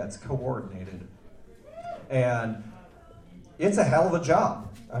cleanup gets coordinated. And it's a hell of a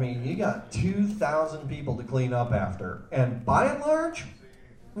job. I mean, you got 2,000 people to clean up after. And by and large,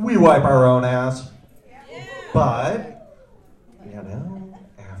 we wipe our own ass. But,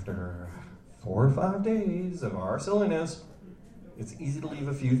 after 4 or 5 days of our silliness, it's easy to leave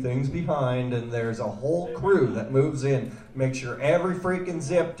a few things behind, and there's a whole crew that moves in, makes sure every freaking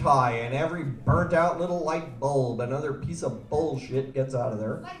zip tie and every burnt out little light bulb and other piece of bullshit gets out of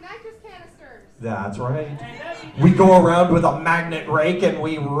there. Like nitrous canisters. That's right. We go around with a magnet rake and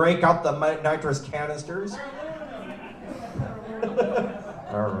we rake out the nitrous canisters.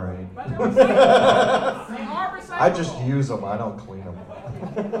 All right. I just use them, I don't clean them.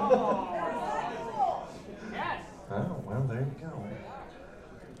 Oh, well, there you go.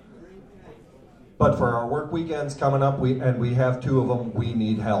 But for our work weekends coming up, we have 2 of them, we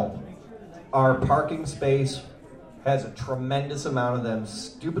need help. Our parking space has a tremendous amount of them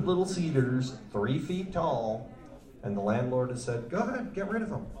stupid little cedars, 3 feet tall, and the landlord has said, go ahead, get rid of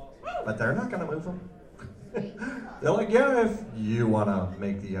them. But they're not going to move them. They're like, yeah, if you want to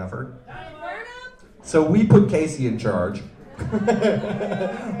make the effort. So we put Casey in charge.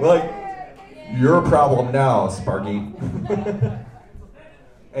 We're like, your problem now, Sparky.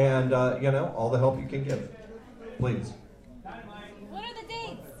 And, all the help you can give. Please. What are the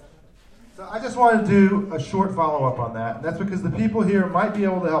dates? So I just wanted to do a short follow-up on that. And that's because the people here might be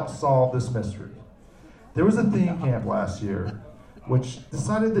able to help solve this mystery. There was a theme camp last year which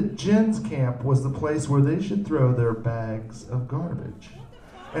decided that Jen's camp was the place where they should throw their bags of garbage.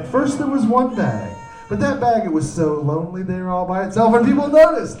 And first there was 1 bag. But that bag, it was so lonely there all by itself, and people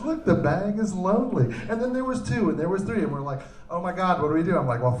noticed, look, the bag is lonely. And then there was 2, and there was 3, and we're like, oh my God, what do we do? I'm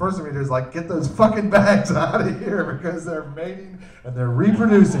like, well, first thing we do is like, get those fucking bags out of here because they're mating and they're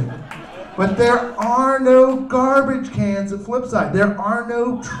reproducing. But there are no garbage cans at Flipside. There are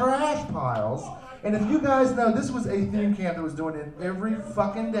no trash piles. And if you guys know, this was a theme camp that was doing it every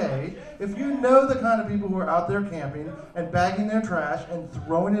fucking day. If you know the kind of people who are out there camping and bagging their trash and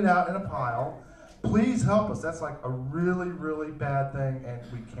throwing it out in a pile, please help us. That's like a really, really bad thing, and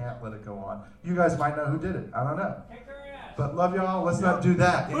we can't let it go on. You guys might know who did it. I don't know. But love y'all. Let's not do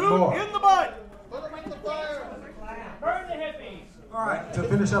that anymore. In the butt! Put them in the fire! Burn the hippies! All right, to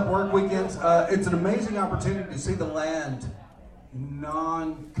finish up work weekends, it's an amazing opportunity to see the land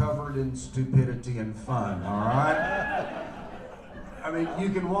non-covered in stupidity and fun, all right? I mean, you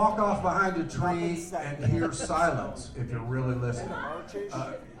can walk off behind a tree and hear silence if you're really listening.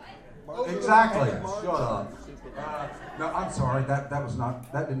 Exactly. Shut up. No, I'm sorry. That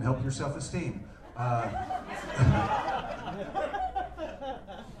didn't help your self-esteem.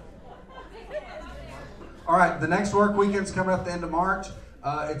 All right, the next work weekend's coming up at the end of March.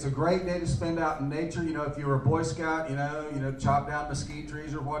 It's a great day to spend out in nature. You know, if you were a Boy Scout, you know, chop down mesquite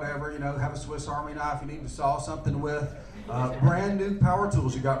trees or whatever. You know, have a Swiss Army knife you need to saw something with. Brand new power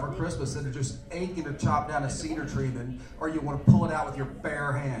tools you got for Christmas that are just aching to chop down a cedar tree, or you want to pull it out with your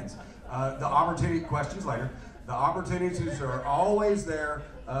bare hands. The opportunities are always there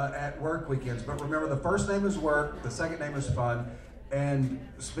at work weekends. But remember, the first name is work, the second name is fun. And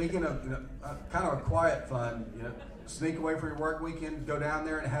speaking of kind of a quiet fun, sneak away for your work weekend, go down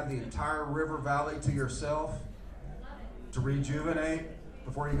there and have the entire river valley to yourself to rejuvenate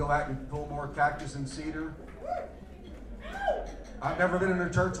before you go out and pull more cactus and cedar. I've never been in a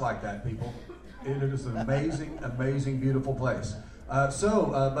church like that, people. It is an amazing, amazing, beautiful place. But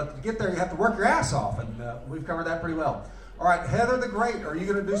to get there, you have to work your ass off, and we've covered that pretty well. All right, Heather the Great, are you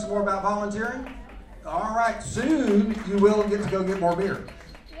going to do some more about volunteering? All right, soon you will get to go get more beer.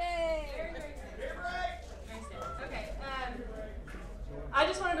 Okay, I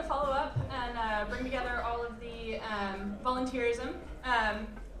just wanted to follow up and bring together all of the volunteerism.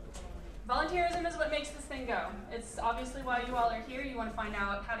 Volunteerism is what makes this thing go. It's obviously why you all are here. You want to find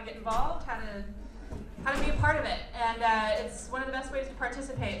out how to get involved, how to be a part of it, and it's one of the best ways to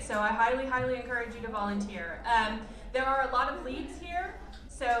participate. So I highly, highly encourage you to volunteer. There are a lot of leads here,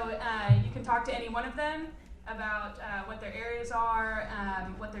 so you can talk to any one of them about what their areas are,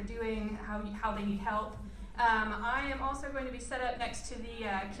 what they're doing, how they need help. I am also going to be set up next to the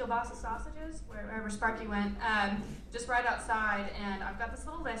kielbasa sausages, wherever Sparky went, just right outside, and I've got this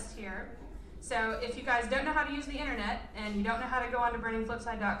little list here. So if you guys don't know how to use the internet, and you don't know how to go onto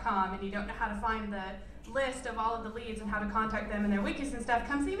burningflipside.com, and you don't know how to find the list of all of the leads and how to contact them and their wikis and stuff,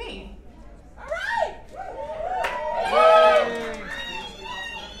 come see me. All right! Yay!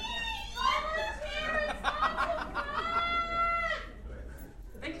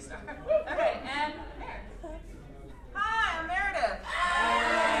 Thank you, Star. Okay, and there. Hi, I'm Meredith.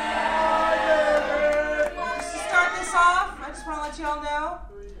 Just to start this off, I just want to let you all know,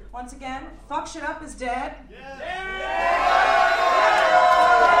 once again, fuck shit up is dead. There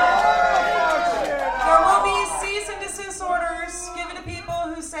will be cease and desist orders given to people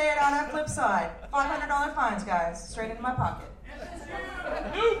who say it on our Flipside. $500 fines, guys, straight into my pocket.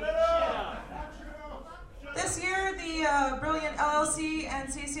 This year, the Brilliant LLC and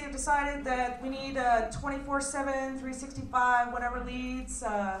CC have decided that we need 24/7, 365, whatever leads,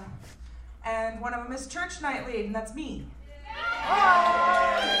 and one of them is church night lead, and that's me.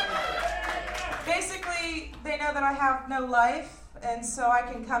 Basically, they know that I have no life, and so I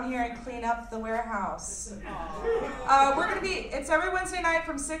can come here and clean up the warehouse. It's every Wednesday night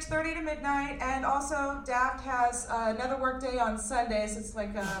from 6:30 to midnight, and also Daft has another work day on Sundays. It's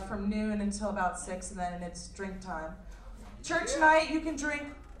like from noon until about 6, and then it's drink time. Church night, you can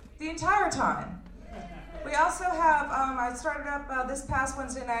drink the entire time. We also have, I started up this past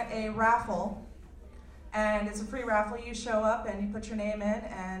Wednesday night a raffle, and it's a free raffle. You show up and you put your name in,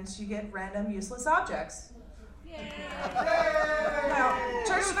 and you get random useless objects. Now,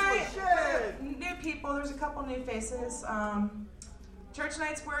 church night, new people, there's a couple new faces. Church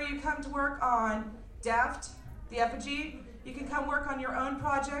night's where you come to work on Daft, the effigy. You can come work on your own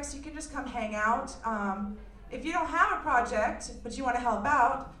projects. You can just come hang out. If you don't have a project, but you want to help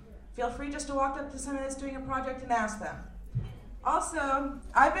out, feel free just to walk up to someone that's doing a project and ask them. Also,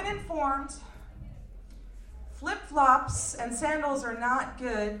 I've been informed flip-flops and sandals are not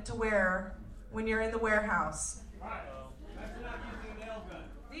good to wear when you're in the warehouse.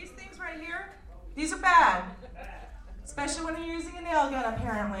 These things right here, these are bad. Especially when you're using a nail gun,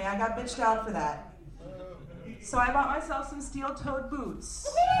 apparently. I got bitched out for that. So I bought myself some steel-toed boots.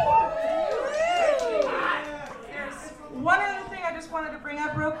 There's one other thing I just wanted to bring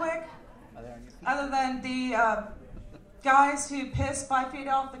up real quick. Other than the guys who piss 5 feet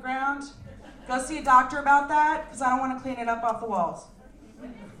off the ground, go see a doctor about that, because I don't want to clean it up off the walls.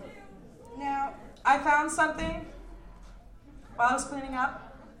 Now, I found something while I was cleaning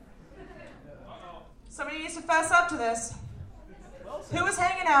up. Somebody needs to fess up to this. Who was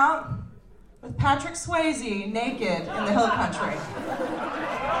hanging out with Patrick Swayze naked in the hill country?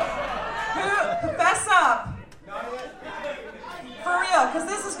 Who? Fess up. For real, because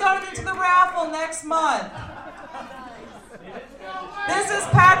this is going into the raffle next month. This is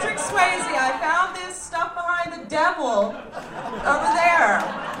Patrick Swayze. I found this stuff behind the devil over there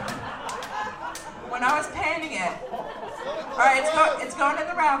when I was painting it. All right, it's going in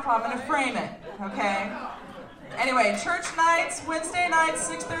the raffle. I'm going to frame it, okay? Anyway, church nights, Wednesday nights,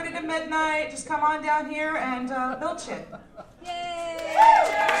 6:30 to midnight. Just come on down here and build shit.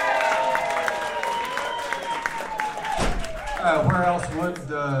 Where else would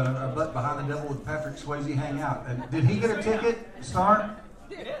a butt behind the devil with Patrick Swayze hang out? And did he get a ticket, Star?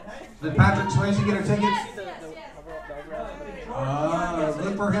 Did Patrick Swayze get a ticket?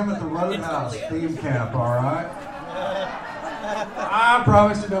 Look for him at the Roadhouse theme camp, all right? I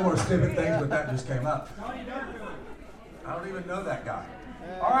promise you no more stupid things, but that just came up. I don't even know that guy.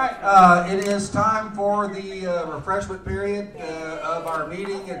 All right, it is time for the refreshment period of our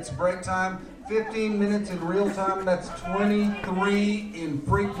meeting. It's break time. 15 minutes in real time. That's 23 in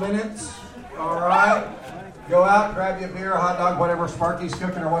freak minutes. All right. Go out, grab you a beer, a hot dog, whatever Sparky's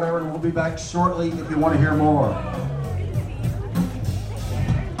cooking or whatever, and we'll be back shortly if you want to hear more.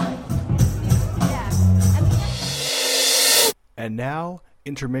 And now,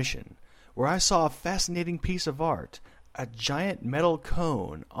 intermission, where I saw a fascinating piece of art, a giant metal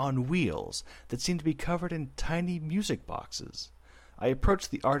cone on wheels that seemed to be covered in tiny music boxes. I approached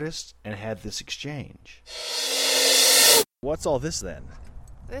the artist and had this exchange. What's all this then?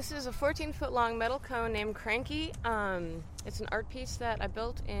 This is a 14-foot-long metal cone named Cranky. It's an art piece that I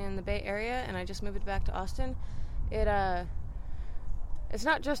built in the Bay Area, and I just moved it back to Austin. It's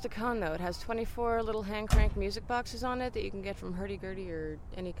not just a cone, though. It has 24 little hand-cranked music boxes on it that you can get from Hurdy-Gurdy or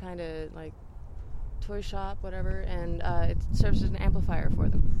any kind of, like, toy shop, whatever, and it serves as an amplifier for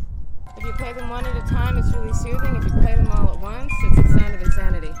them. If you play them one at a time, it's really soothing. If you play them all at once, it's the sound of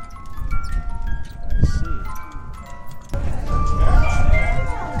insanity. I see.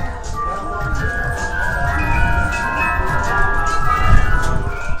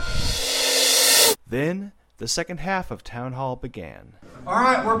 Then, the second half of Town Hall began. All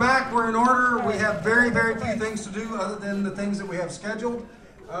right, we're back. We're in order. We have very, very few things to do other than the things that we have scheduled.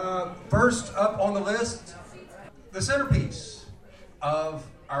 First up on the list, the centerpiece of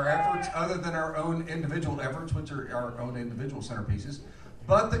our efforts, other than our own individual efforts, which are our own individual centerpieces,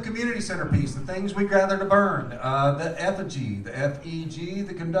 but the community centerpiece, the things we gather to burn, the effigy, the F-E-G,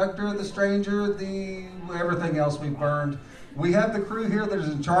 the conductor, the stranger, the everything else we burned. We have the crew here that is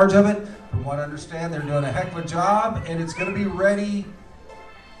in charge of it. From what I understand, they're doing a heck of a job, and it's going to be ready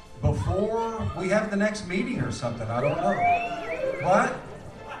before we have the next meeting or something. I don't know. What?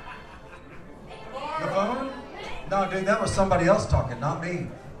 The phone? No, dude, that was somebody else talking, not me.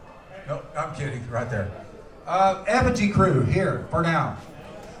 No, I'm kidding, right there. Effigy crew here for now.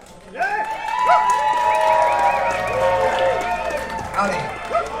 Howdy.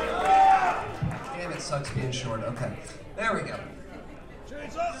 Damn, it sucks being short. Okay, there we go.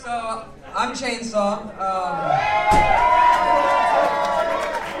 So, I'm Chainsaw,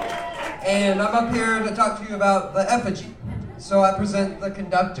 and I'm up here to talk to you about the effigy. So I present the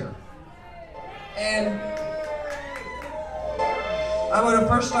conductor. And I want to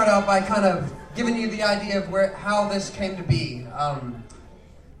first start out by kind of giving you the idea of how this came to be.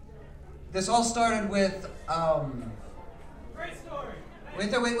 This all started with, Great story.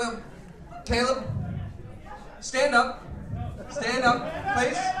 wait, Caleb, stand up, please. Stand up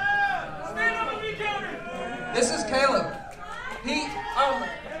and be counted. This is Caleb.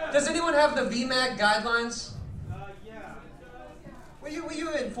 Does anyone have the VMAG guidelines? Yeah. Will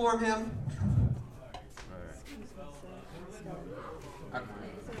you inform him?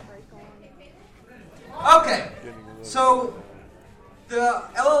 Okay, so the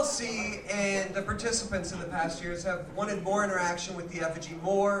LLC and the participants in the past years have wanted more interaction with the effigy,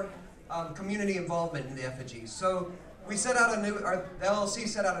 more community involvement in the effigy. So we set out the LLC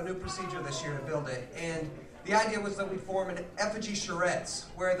set out a new procedure this year to build it, and the idea was that we form an effigy charrettes,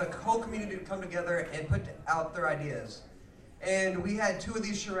 where the whole community would come together and put out their ideas. And we had 2 of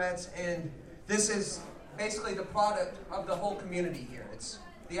these charrettes, and this is basically the product of the whole community here.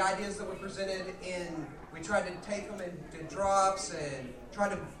 the ideas that were presented in, we tried to take them into drops and try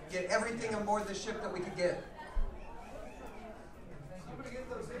to get everything on board the ship that we could get.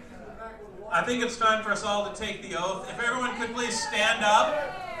 I think it's time for us all to take the oath. If everyone could please stand up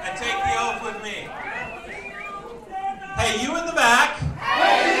and take the oath with me. Hey, you in the back.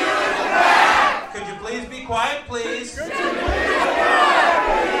 Hey, you in the back. Could you please be quiet, please? Could you please be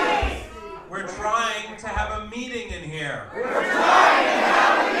quiet, please? We're trying to have a meeting in here. We're trying to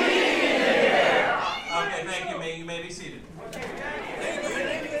have a meeting in here. Okay, thank you. You may be seated.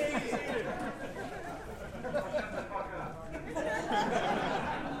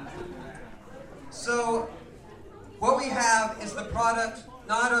 So, what we have is the product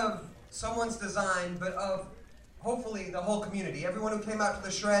not of someone's design, but of hopefully the whole community. Everyone who came out to the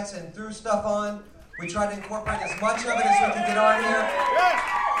charrettes and threw stuff on, we tried to incorporate as much of it as we could get on here.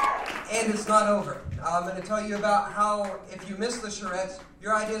 And it's not over. I'm going to tell you about how, if you miss the charrettes,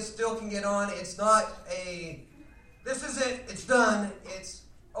 your ideas still can get on. It's not a, this is it, it's done, it's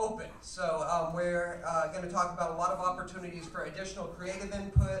open. So we're going to talk about a lot of opportunities for additional creative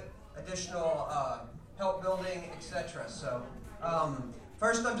input, additional help building, etc. So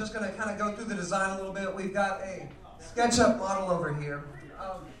first I'm just going to kind of go through the design a little bit. We've got a SketchUp model over here.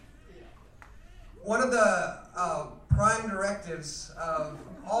 One of the prime directives of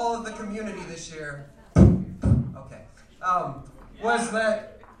all of the community this year, was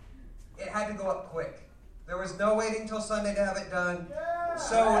that it had to go up quick. There was no waiting till Sunday to have it done.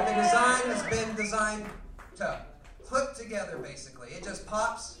 So the design has been designed to clip together, basically. It just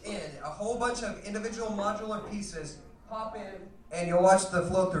pops in. A whole bunch of individual modular pieces pop in, and you'll watch the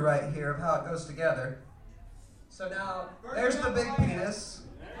flow through right here of how it goes together. So now, there's the big penis,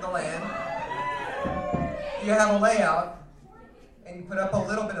 the land. You have a layout, and you put up a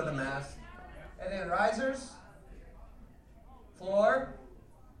little bit of the mast. And then risers, floor,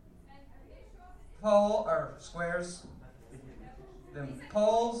 pole, or squares, then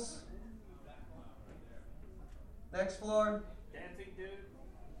poles, next floor, dancing dude.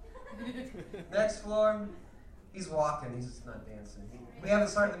 Next floor, he's walking, he's not dancing. We haven't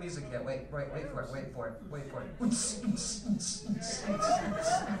started the music yet, wait for it.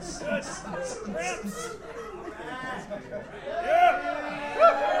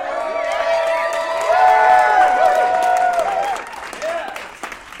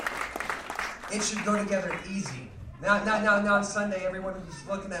 It should go together easy. Now on Sunday, everyone who's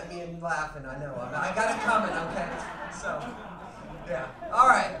looking at me and laughing, I know. I got it coming, okay? So, yeah. All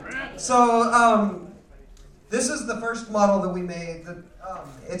right. So, this is the first model that we made.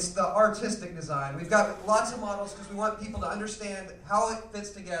 It's the artistic design. We've got lots of models because we want people to understand how it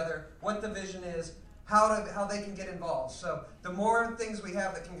fits together, what the vision is, how they can get involved. So the more things we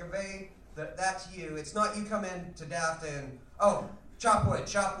have that can convey that to you, it's not you come in to Daft and, oh, chop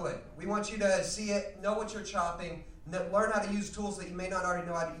wood. We want you to see it, know what you're chopping, learn how to use tools that you may not already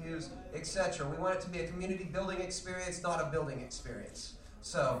know how to use, etc. We want it to be a community building experience, not a building experience.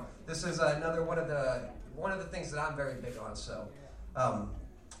 So this is another one of the things that I'm very big on. So,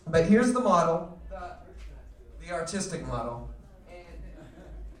 but here's the model, the artistic model, and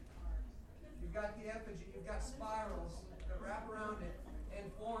you've got the effigy, you've got spirals that wrap around it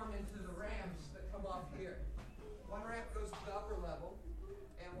and form into the ramps that come off here. One ramp goes to the upper level,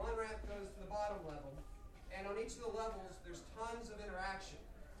 and one ramp goes to the bottom level. And on each of the levels, there's tons of interaction.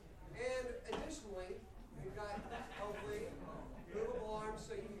 And additionally, you've got, hopefully, movable arms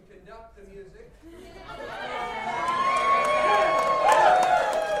so you can conduct the music.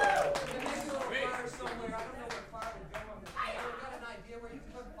 Fire somewhere. I don't know where fire would go on this. Anyone got an idea where you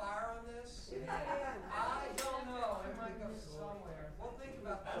can put fire on this? I don't know. It might go somewhere. We'll think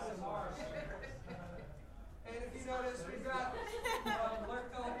about that some more. And if you notice, we've got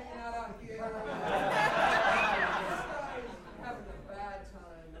Lurko hanging out here. Having a bad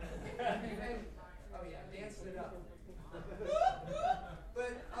time. Oh yeah, dancing it up.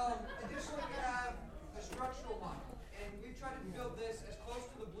 But additionally, we have the structural model, and we've tried to build this as close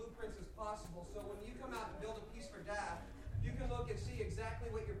to the blueprints as possible. So when you come out and build a piece for DAF, you can look and see exactly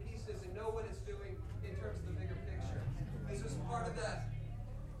what your piece is and know what it's doing in terms of the bigger picture. This is part of the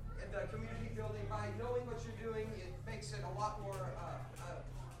community building. By knowing what you're doing, it makes it a lot more,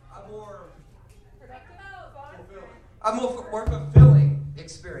 a more fulfilling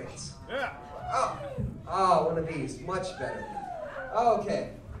experience. Yeah. Oh, one of these, much better.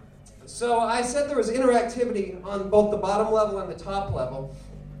 Okay. So I said there was interactivity on both the bottom level and the top level,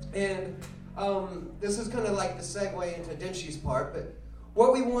 and this is kind of like the segue into Dinshi's part, but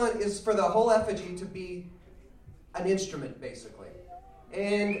what we want is for the whole effigy to be an instrument, basically.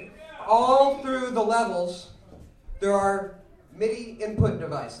 And all through the levels, there are MIDI input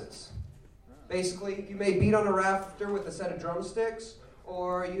devices. Basically, you may beat on a rafter with a set of drumsticks,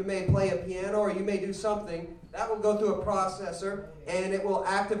 or you may play a piano, or you may do something. That will go through a processor, and it will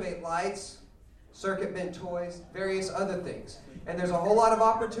activate lights, circuit bent toys, various other things. And there's a whole lot of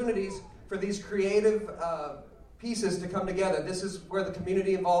opportunities for these creative pieces to come together. This is where the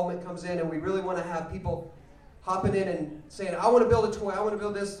community involvement comes in, and we really want to have people hopping in and saying, I want to build a toy, I want to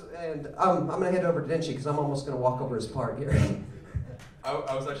build this, and I'm going to head over to Denchi because I'm almost going to walk over his part here.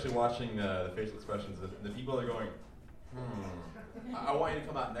 I was actually watching the facial expressions. The people are going, I want you to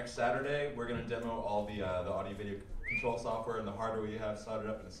come out next Saturday. We're going to demo all the audio video control software and the hardware we have soldered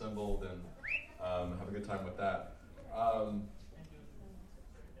up and assembled, and have a good time with that. And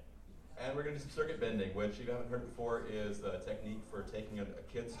we're going to do some circuit bending, which if you haven't heard before is the technique for taking a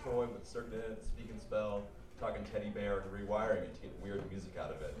kid's toy with a circuit in it, speak and spell, talking teddy bear, and rewiring it to get weird music out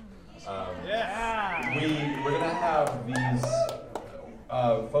of it. We're going to have these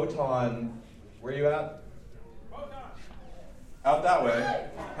Photon, where are you at? Out that way,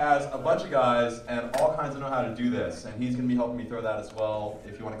 has a bunch of guys and all kinds of know how to do this, and he's going to be helping me throw that as well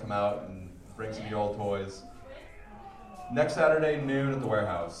if you want to come out and bring some of your old toys. Next Saturday, noon at the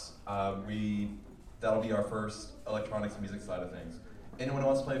warehouse. That'll be our first electronics and music side of things. Anyone who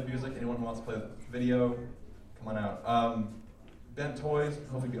wants to play music, anyone who wants to play video, come on out. Bent toys,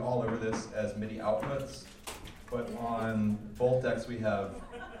 hopefully be all over this as MIDI outputs, but on both decks we have,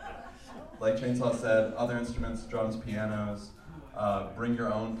 like Chainsaw said, other instruments, drums, pianos, bring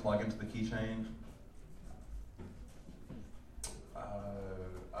your own, plug into the keychain.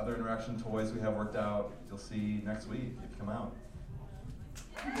 Other interaction toys we have worked out, you'll see next week if you come out.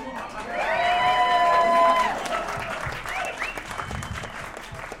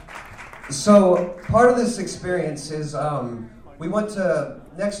 So part of this experience is we went to,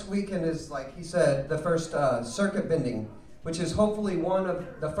 next weekend is, like he said, the first circuit bending, which is hopefully one of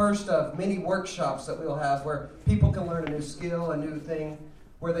the first of many workshops that we'll have where people can learn a new skill, a new thing,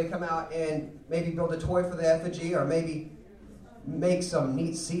 where they come out and maybe build a toy for the effigy, or maybe make some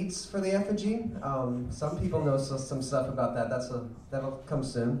neat seats for the effigy. Some people know some stuff about that. That'll come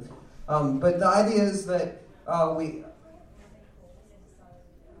soon. But the idea is that we.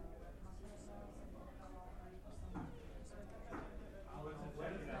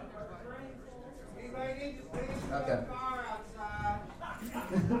 Okay.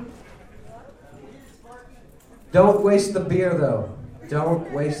 Don't waste the beer, though.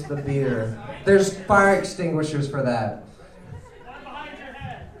 Don't waste the beer. There's fire extinguishers for that.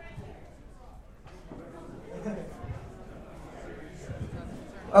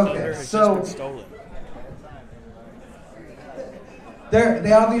 Okay, so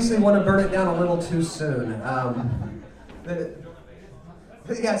they obviously want to burn it down a little too soon.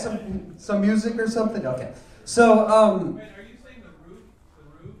 Yeah, some music or something. Okay, so Are you saying the roof?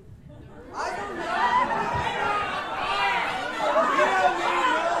 I don't know.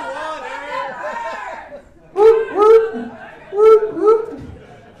 Whoop, whoop, whoop.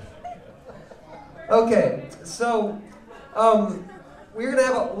 Okay, so we're going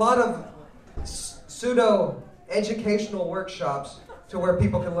to have a lot of pseudo-educational workshops to where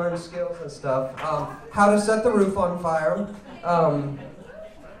people can learn skills and stuff. How to set the roof on fire,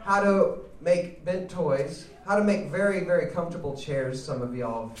 how to make bent toys, how to make very, very comfortable chairs. Some of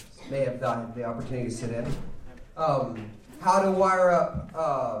y'all may have gotten the opportunity to sit in. How to wire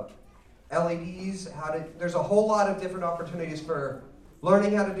up LEDs, there's a whole lot of different opportunities for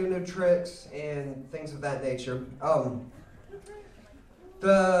learning how to do new tricks and things of that nature.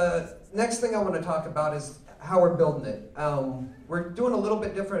 The next thing I want to talk about is how we're building it. We're doing a little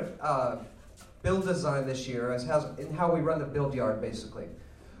bit different build design this year in how we run the build yard, basically.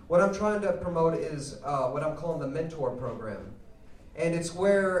 What I'm trying to promote is what I'm calling the mentor program. And it's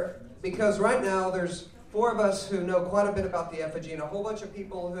where, because right now there's 4 of us who know quite a bit about the effigy and a whole bunch of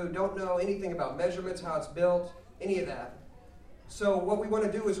people who don't know anything about measurements, how it's built, any of that. So what we want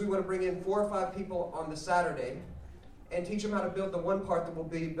to do is we want to bring in 4 or 5 people on the Saturday and teach them how to build the one part that we'll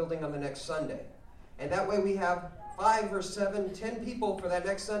be building on the next Sunday. And that way we have 5 or 7, 10 people for that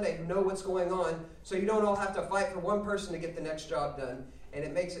next Sunday who know what's going on, so you don't all have to fight for one person to get the next job done. And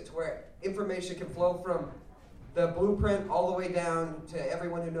it makes it to where information can flow from the blueprint all the way down to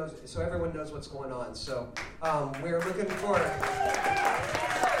everyone who knows, so everyone knows what's going on. So we're looking forward.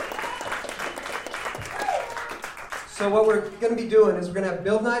 So what we're going to be doing is we're going to have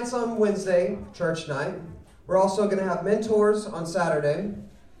build nights on Wednesday, church night. We're also going to have mentors on Saturday.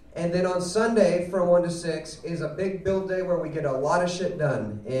 And then on Sunday from 1 to 6 is a big build day where we get a lot of shit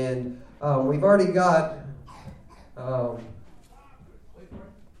done. And we've already got...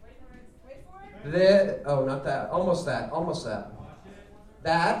 Not that. Almost that. Almost that.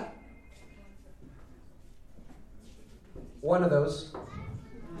 That. One of those.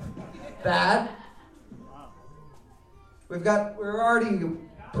 That. We're already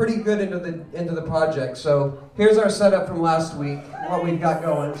pretty good into the project. So here's our setup from last week, what we've got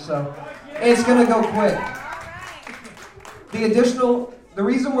going. So it's gonna go quick. The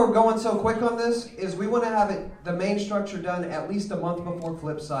reason we're going so quick on this is we want to have the main structure done at least a month before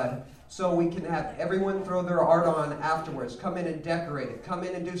Flipside, so we can have everyone throw their art on afterwards. Come in and decorate it. Come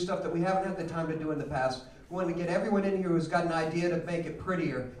in and do stuff that we haven't had the time to do in the past. We want to get everyone in here who's got an idea to make it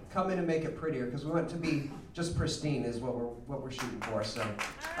prettier. Come in and make it prettier because we want it to be just pristine is what we're shooting for. So.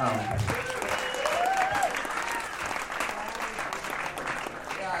 Yeah,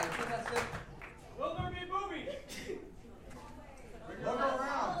 I think that's it. Will there be boobies? Look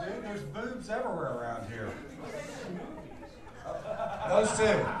around, dude. There's boobs everywhere around here. Those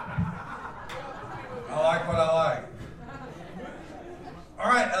two. I like what I like. All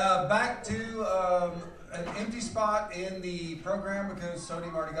right, back to an empty spot in the program because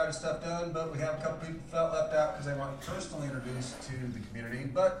Sodium already got his stuff done, but we have a couple people felt left out because they want personally introduced to the community.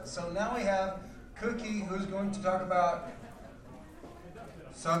 But so now we have Cookie, who's going to talk about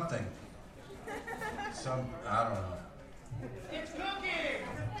something. I don't know. It's Cookie!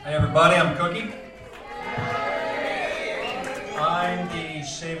 Hey everybody, I'm Cookie. I'm the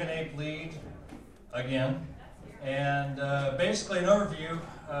Shaven Ape lead again. And basically an overview,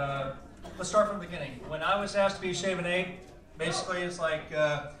 let's start from the beginning. When I was asked to be Shaven Ape, basically it's like,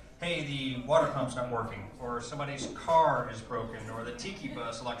 hey, the water pump's not working, or somebody's car is broken, or the tiki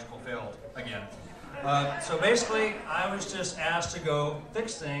bus electrical failed again. So basically, I was just asked to go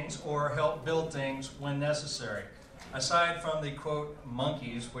fix things or help build things when necessary. Aside from the, quote,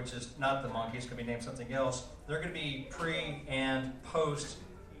 monkeys, which is not the monkeys, could be named something else, they're going to be pre and post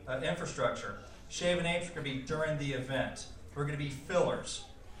infrastructure. Shaven Apes are going to be during the event. We're going to be fillers.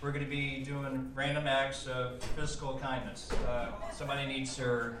 We're going to be doing random acts of physical kindness. Somebody needs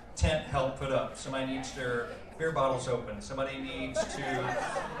their tent help put up. Somebody needs their beer bottles open. Somebody needs to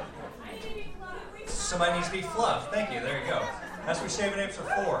be fluffed. Thank you. There you go. That's what Shaven Apes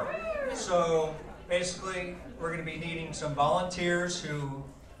are for. So basically, we're going to be needing some volunteers who,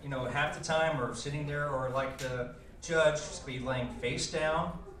 half the time are sitting there or like the judge, just be laying face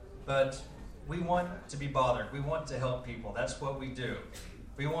down. But we want to be bothered. We want to help people. That's what we do.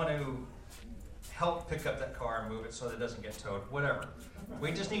 We want to help pick up that car and move it so that it doesn't get towed, whatever.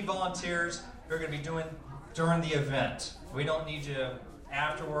 We just need volunteers who are going to be doing during the event. We don't need you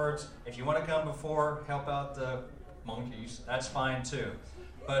afterwards. If you want to come before, help out the monkeys, that's fine too.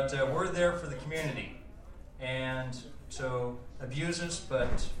 But we're there for the community. And so abuse us,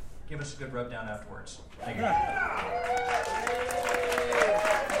 but give us a good rub down afterwards. Thank you.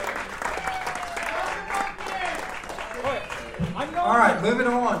 All right, moving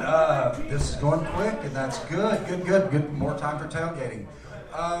on. This is going quick, and that's good. Good. More time for tailgating.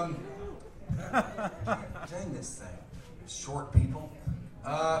 Dang this thing. Short people.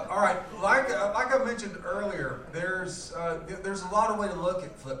 All right, like I mentioned earlier, there's a lot of way to look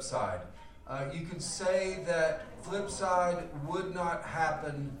at Flipside. You could say that Flipside would not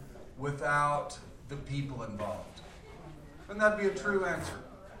happen without the people involved. Wouldn't that be a true answer?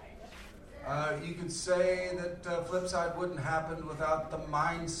 You could say that Flipside wouldn't happen without the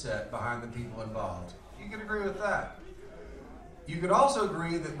mindset behind the people involved. You could agree with that. You could also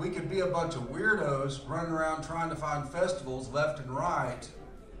agree that we could be a bunch of weirdos running around trying to find festivals left and right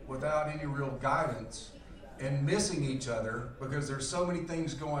without any real guidance and missing each other because there's so many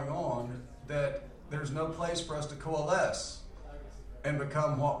things going on that there's no place for us to coalesce and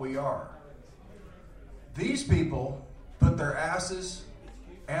become what we are. These people put their asses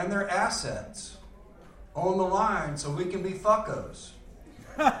and their assets on the line so we can be fuckos.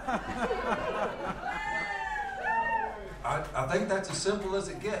 I think that's as simple as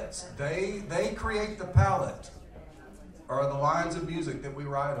it gets. They create the palette or the lines of music that we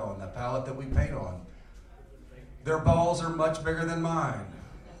write on, the palette that we paint on. Their balls are much bigger than mine,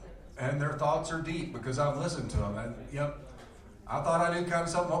 and their thoughts are deep because I've listened to them. And I thought I knew kind of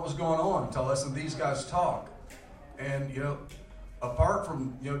something what was going on until I listened to these guys talk. And apart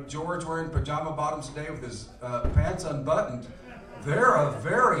from George wearing pajama bottoms today with his pants unbuttoned, they're a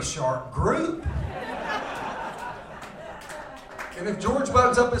very sharp group. And if George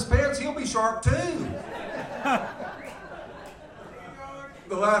buttons up his pants, he'll be sharp too.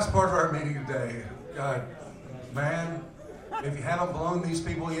 The last part of our meeting today, God, man, if you haven't blown these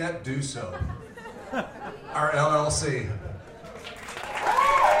people yet, do so. Our LLC.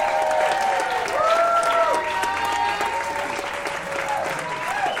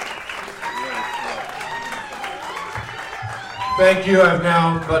 Thank you. I've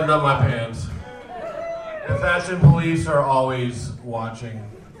now buttoned up my pants. The fashion police are always watching.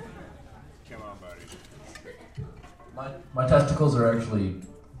 Come on, buddy. My testicles are actually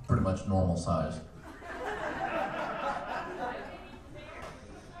pretty much normal size.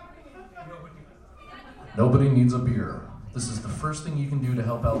 Nobody needs a beer. This is the first thing you can do to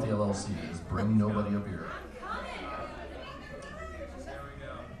help out the LLC is bring nobody a beer.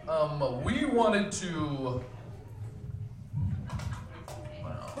 We wanted to...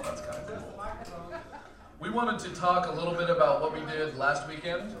 Wow, that's kind of cool. We wanted to talk a little bit about what we did last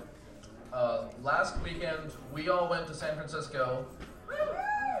weekend. Last weekend, we all went to San Francisco.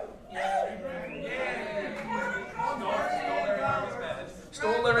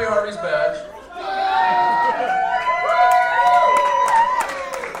 Stole Larry Harvey's badge.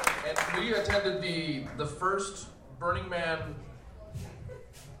 And we attended the first Burning Man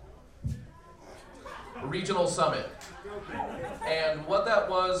regional summit. And what that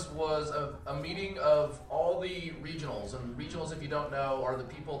was a meeting of all the regionals. And regionals, if you don't know, are the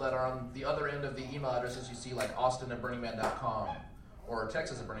people that are on the other end of the email addresses you see, like Austin at burningman.com, or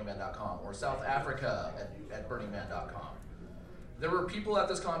Texas at burningman.com, or South Africa at burningman.com. There were people at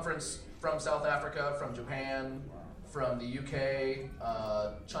this conference from South Africa, from Japan, from the UK,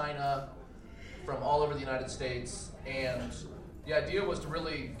 China, from all over the United States. And the idea was to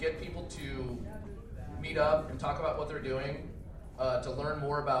really get people to meet up and talk about what they're doing, to learn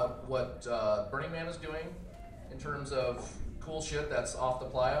more about what Burning Man is doing in terms of cool shit that's off the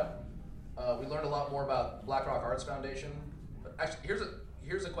playa. We learned a lot more about Black Rock Arts Foundation. But actually,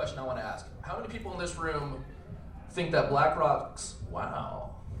 here's a question I want to ask. How many people in this room think that Black Rock's,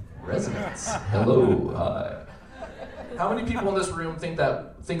 wow, residents, hello, hi. How many people in this room think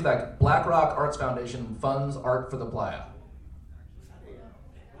that Black Rock Arts Foundation funds art for the playa?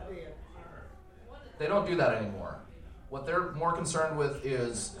 They don't do that anymore. What they're more concerned with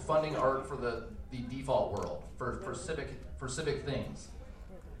is funding art for the default world, for civic things.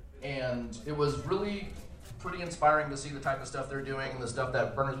 And it was really pretty inspiring to see the type of stuff they're doing, the stuff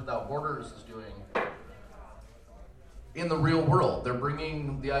that Burners Without Borders is doing in the real world. They're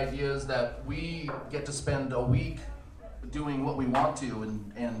bringing the ideas that we get to spend a week doing what we want to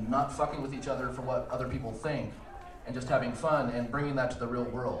and not fucking with each other for what other people think and just having fun and bringing that to the real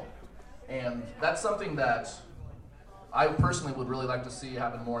world. And that's something that I personally would really like to see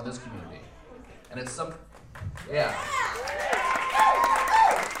happen more in this community. And it's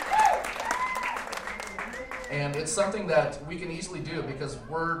and it's something that we can easily do because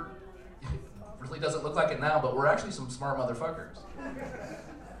really doesn't look like it now, but we're actually some smart motherfuckers.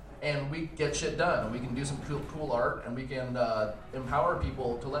 And we get shit done, and we can do some cool art, and we can empower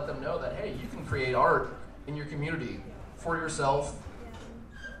people to let them know that, hey, you can create art in your community for yourself,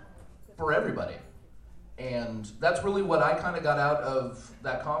 for everybody. And that's really what I kind of got out of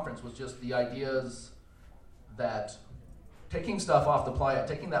that conference, was just the ideas that taking stuff off the playa,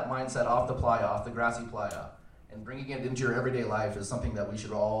 taking that mindset off the playa, off the grassy playa, and bringing it into your everyday life is something that we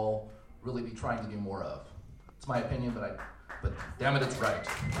should all really be trying to do more of. It's my opinion, but damn it, it's right.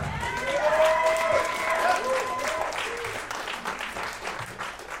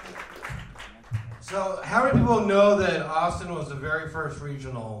 So, how many people know that Austin was the very first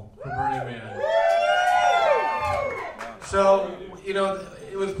regional for Burning Man? So, you know,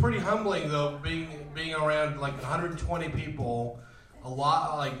 it was pretty humbling though, being around like 120 people, a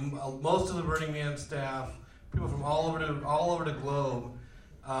lot, like most of the Burning Man staff, people from all over the globe,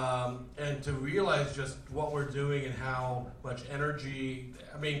 and to realize just what we're doing and how much energy.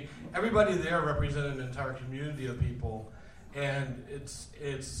 I mean, everybody there represented an entire community of people, and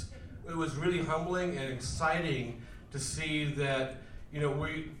it was really humbling and exciting to see that, you know,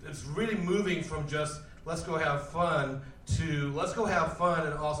 it's really moving from just let's go have fun to let's go have fun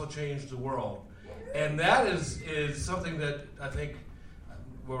and also change the world. And that is something that I think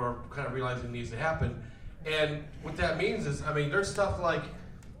we're kind of realizing needs to happen. And what that means is, I mean, there's stuff like,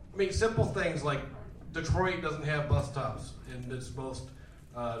 simple things like Detroit doesn't have bus stops in its most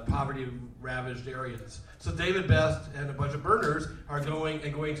poverty-ravaged areas. So David Best and a bunch of burners are going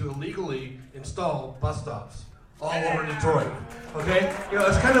to illegally install bus stops all over Detroit. Okay, you know,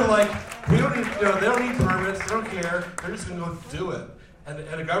 it's kind of like we don't need, you know, they don't need permits, they don't care, they're just gonna go do it, and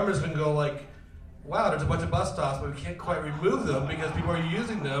the government's gonna go like, wow, there's a bunch of bus stops, but we can't quite remove them because people are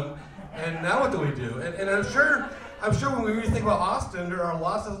using them, and now what do we do? And I'm sure when we really think about Austin, there are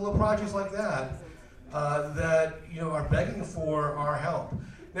lots of little projects like that that, you know, are begging for our help.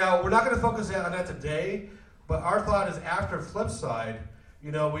 Now, we're not going to focus on that today, but our thought is after Flipside,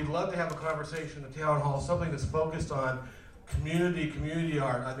 you know, we'd love to have a conversation at Town Hall, something that's focused on community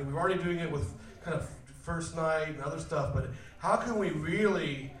art. I think we're already doing it with kind of First Night and other stuff, but how can we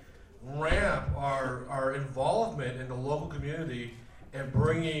really ramp our involvement in the local community and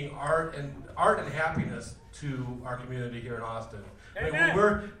bringing art and happiness to our community here in Austin. I mean, when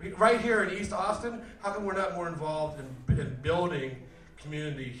we're right here in East Austin, how come we're not more involved in building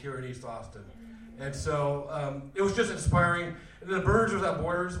community here in East Austin? And so it was just inspiring. And the Burners Without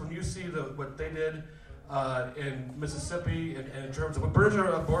Borders, when you see what they did in Mississippi, and in terms of what Burners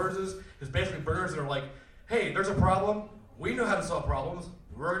Without Borders is basically burners that are like, hey, there's a problem. We know how to solve problems.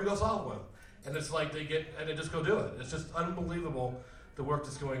 We're going to go solve one. And it's like they just go do it. It's just unbelievable the work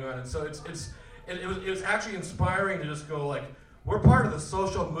that's going on. And so it was actually inspiring to just go like, we're part of the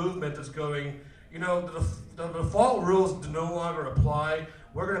social movement that's going, you know, the default rules do no longer apply.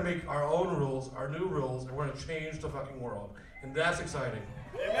 We're going to make our own rules, our new rules, and we're going to change the fucking world. And that's exciting.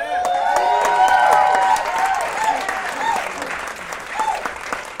 Amen.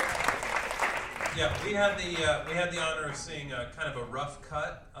 Yeah, we had the honor of seeing kind of a rough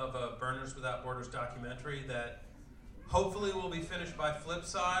cut of a Burners Without Borders documentary that hopefully will be finished by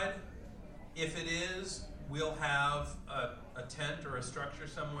Flipside. If it is, we'll have a tent or a structure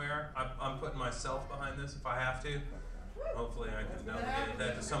somewhere. I'm putting myself behind this if I have to. Hopefully I can delegate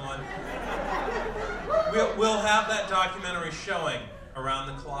that to someone. We'll have that documentary showing around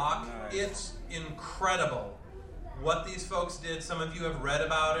the clock. Nice. It's incredible what these folks did. Some of you have read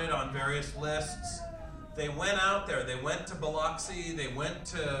about it on various lists. They went out there. They went to Biloxi. They went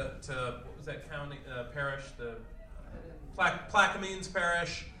to what was that county parish? The Plaquemines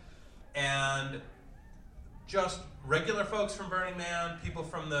Parish, and just regular folks from Burning Man, people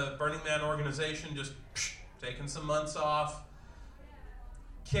from the Burning Man organization, just taking some months off,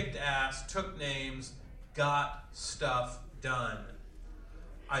 kicked ass, took names, got stuff done.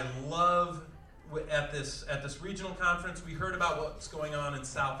 I love at this regional conference, we heard about what's going on in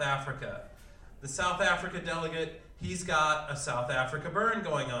South Africa. The South Africa delegate, he's got a South Africa burn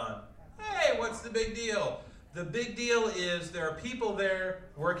going on. Hey, what's the big deal? The big deal is there are people there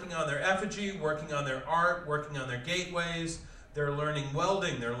working on their effigy, working on their art, working on their gateways. They're learning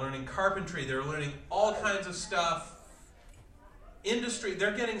welding, they're learning carpentry, they're learning all kinds of stuff. Industry,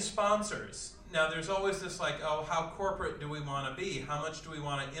 they're getting sponsors. Now there's always this like, oh, how corporate do we want to be? How much do we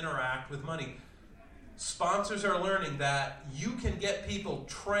want to interact with money? Sponsors are learning that you can get people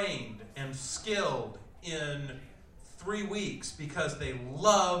trained and skilled in 3 weeks because they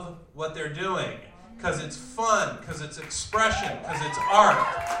love what they're doing. Because it's fun, because it's expression, because it's art.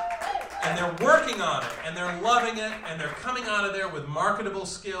 And they're working on it, and they're loving it, and they're coming out of there with marketable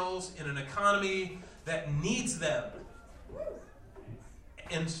skills in an economy that needs them.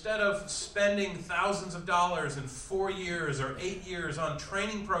 Instead of spending thousands of dollars in 4 years or 8 years on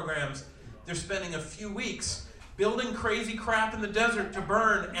training programs, they're spending a few weeks building crazy crap in the desert to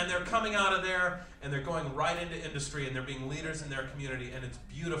burn, and they're coming out of there, and they're going right into industry, and they're being leaders in their community, and it's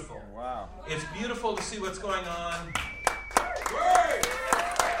beautiful. Wow. It's beautiful to see what's going on.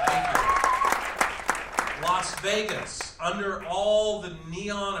 Las Vegas, under all the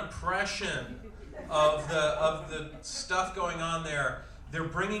neon oppression of the stuff going on there, they're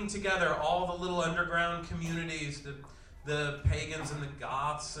bringing together all the little underground communities, the pagans and the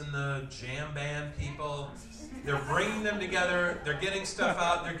goths and the jam band people. They're bringing them together. They're getting stuff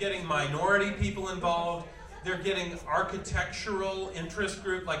out. They're getting minority people involved. They're getting architectural interest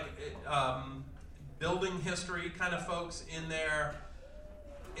group, like building history kind of folks in there.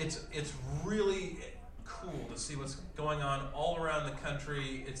 It's really cool to see what's going on all around the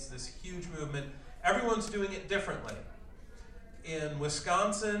country. It's this huge movement. Everyone's doing it differently. In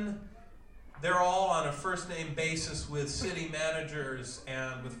Wisconsin, they're all on a first-name basis with city managers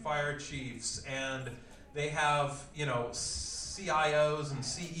and with fire chiefs, and they have, you know, CIOs and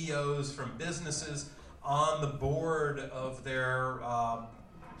CEOs from businesses on the board of their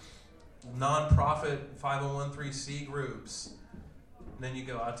nonprofit 501(c) groups. And then you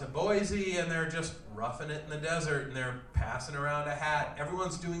go out to Boise, and they're just roughing it in the desert, and they're passing around a hat.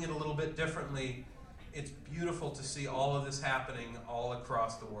 Everyone's doing it a little bit differently. It's beautiful to see all of this happening all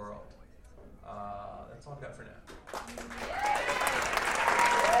across the world. That's all I've got for now.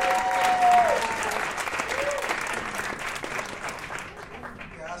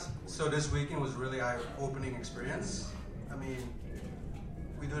 Yes. So this weekend was really eye-opening experience. I mean,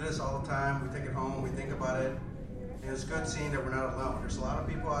 we do this all the time. We take it home. We think about it. And it's good seeing that we're not alone. There's a lot of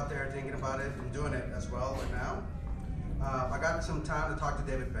people out there thinking about it and doing it as well right now. I got some time to talk to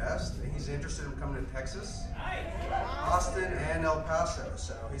David Best. He's interested in coming to Texas, Austin, and El Paso.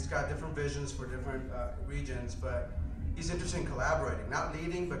 So he's got different visions for different regions, but he's interested in collaborating, not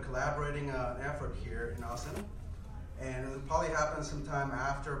leading, but collaborating an effort here in Austin. And it'll probably happen sometime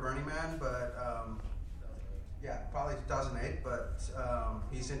after Burning Man, but yeah, probably 2008, but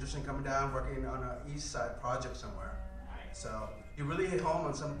he's interested in coming down, working on an east side project somewhere. So he really hit home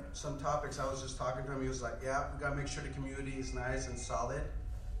on some topics. I was just talking to him. He was like, yeah, we gotta make sure the community is nice and solid.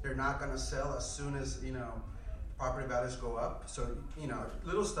 They're not gonna sell as soon as, property values go up. So,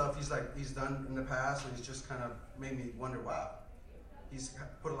 little stuff he's done in the past, and he's just kind of made me wonder, wow, he's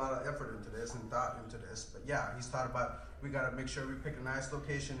put a lot of effort into this and thought into this. But yeah, he's thought about, we gotta make sure we pick a nice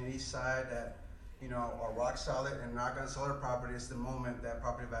location in east side that, are rock solid and not gonna sell our properties the moment that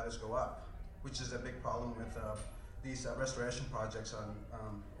property values go up, which is a big problem with these restoration projects on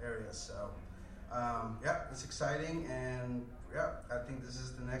areas. So yeah, it's exciting, and yeah, I think this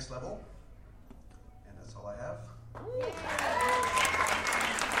is the next level, and that's all I have.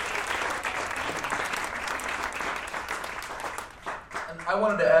 And I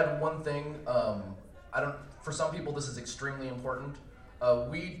wanted to add one thing. For some people this is extremely important.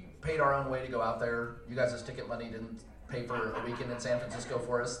 We paid our own way to go out there. You guys' ticket money didn't pay for a weekend in San Francisco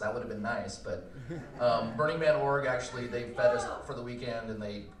for us. That would have been nice, but Burning Man Org, actually, they fed us for the weekend, and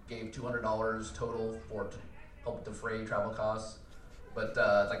they gave $200 total to help defray travel costs. But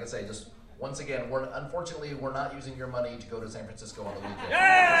like I say, just once again, unfortunately we're not using your money to go to San Francisco on the weekend.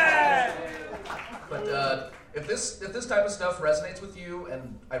 Yeah! But if this type of stuff resonates with you,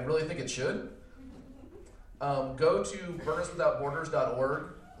 and I really think it should, go to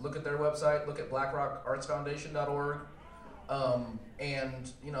burnerswithoutborders.org. Look at their website. Look at blackrockartsfoundation.org.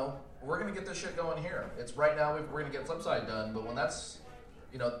 And we're gonna get this shit going here. It's right now we're gonna get Flipside done, but when that's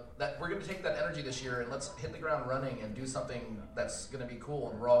that we're gonna take that energy this year and let's hit the ground running and do something that's gonna be cool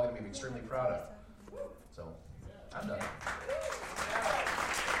and we're all gonna be extremely proud of. So I'm done.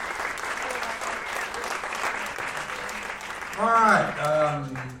 All right,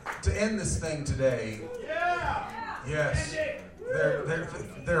 to end this thing today, yes,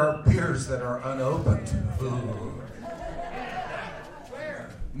 there are beers that are unopened. Ooh.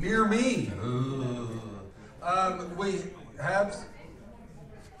 Near me. Ooh. We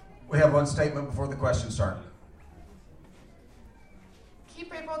have one statement before the questions start.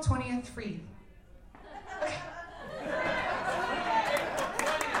 Keep April 20th free.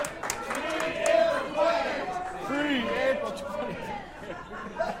 Free April 20th.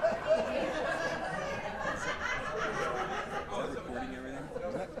 Recording everything?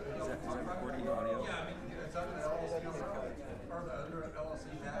 Is that recording the audio? Yeah, I mean, it's under the LLC or the under LLC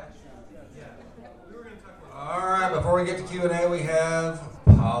dash. Yeah. We were going to talk about. All right, before we get to Q&A, we have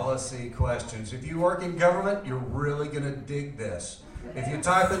policy questions. If you work in government, you're really going to dig this. If you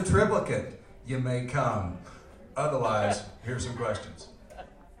type in triplicate, you may come. Otherwise, here's some questions.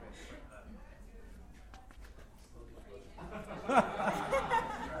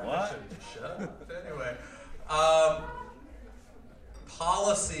 What? Shut up. Anyway,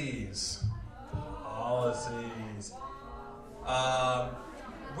 policies.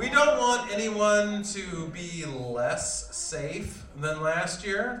 We don't want anyone to be less safe than last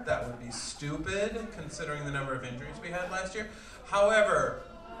year. That would be stupid, considering the number of injuries we had last year. However,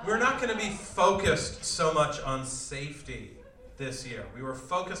 we're not going to be focused so much on safety this year. We were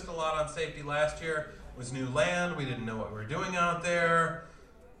focused a lot on safety last year. It was new land. We didn't know what we were doing out there.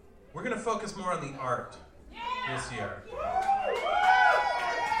 We're going to focus more on the art this year.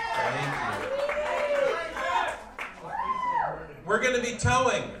 Thank you. We're going to be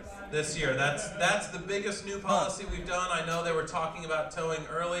towing this year. That's the biggest new policy we've done. I know they were talking about towing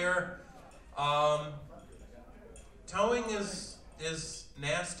earlier. Towing is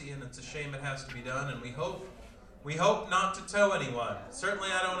nasty, and it's a shame it has to be done, and we hope not to tow anyone.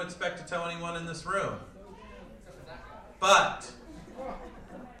 Certainly I don't expect to tow anyone in this room. But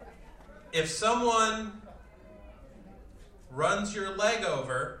if someone runs your leg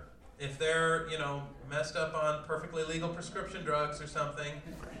over, if they're, messed up on perfectly legal prescription drugs or something,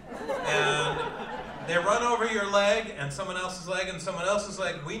 and they run over your leg and someone else's leg and someone else's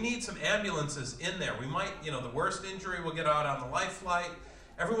leg, we need some ambulances in there. We might, the worst injury will get out on the life flight.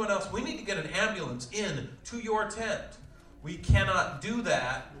 Everyone else, we need to get an ambulance in to your tent. We cannot do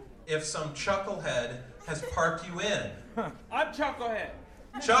that if some chucklehead has parked you in. I'm Chucklehead.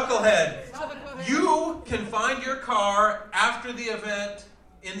 Chucklehead, you can find your car after the event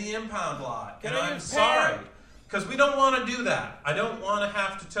in the impound lot. And I'm sorry, because we don't want to do that. I don't want to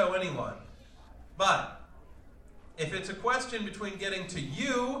have to tow anyone. But if it's a question between getting to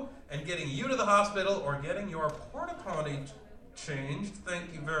you and getting you to the hospital or getting your porta potty changed,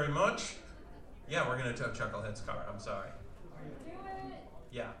 thank you very much. Yeah, we're going to tow Chucklehead's car. I'm sorry.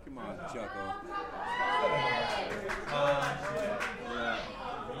 Yeah. Come on, Chuckle.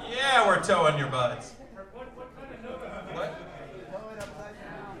 Yeah, we're towing your butts. What?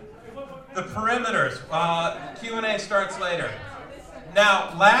 The perimeters. Q&A starts later.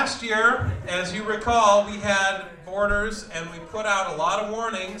 Now, last year, as you recall, we had borders and we put out a lot of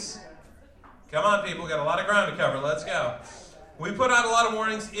warnings. Come on, people, got a lot of ground to cover. Let's go. We put out a lot of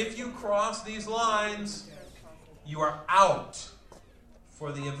warnings. If you cross these lines, you are out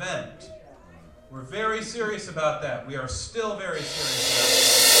for the event. We're very serious about that. We are still very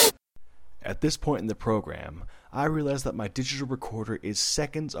serious about that. At this point in the program, I realize that my digital recorder is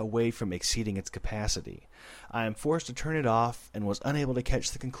seconds away from exceeding its capacity. I am forced to turn it off and was unable to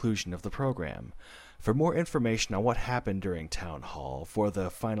catch the conclusion of the program. For more information on what happened during Town Hall, for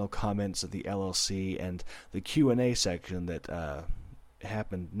the final comments of the LLC and the Q&A section that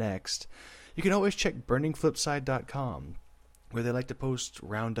happened next, you can always check burningflipside.com, where they like to post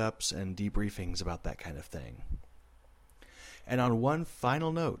roundups and debriefings about that kind of thing. And on one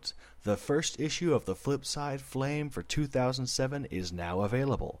final note, the first issue of the Flipside Flame for 2007 is now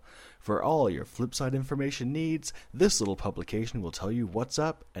available. For all your Flipside information needs, this little publication will tell you what's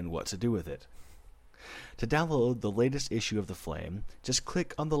up and what to do with it. To download the latest issue of The Flame, just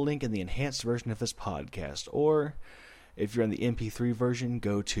click on the link in the enhanced version of this podcast, or if you're on the MP3 version,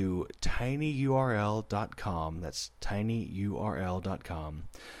 go to tinyurl.com, that's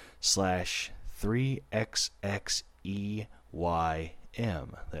tinyurl.com/3xxEYM.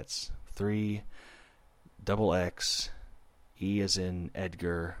 That's 3XX, E as in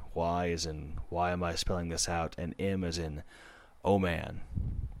Edgar, Y as in why am I spelling this out, and M as in oh man.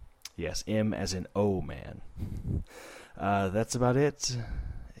 Yes, M as in oh man. That's about it.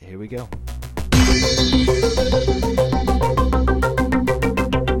 Here we go.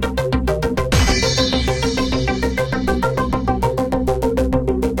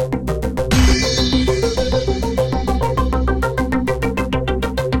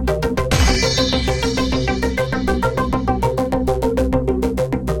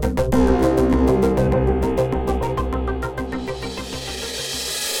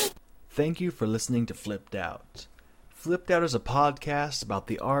 Thank you for listening to Flipped Out. Flipped Out is a podcast about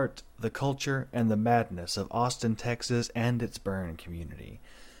the art, the culture, and the madness of Austin, Texas, and its Burn community.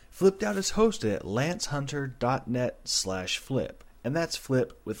 Flipped Out is hosted at lancehunter.net/flip, and that's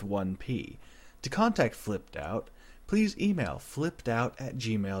flip with one P. To contact Flipped Out, please email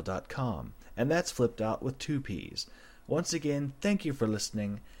flippedout@gmail.com, and that's Flipped Out with two P's. Once again, thank you for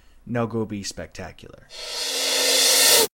listening. Now go be spectacular.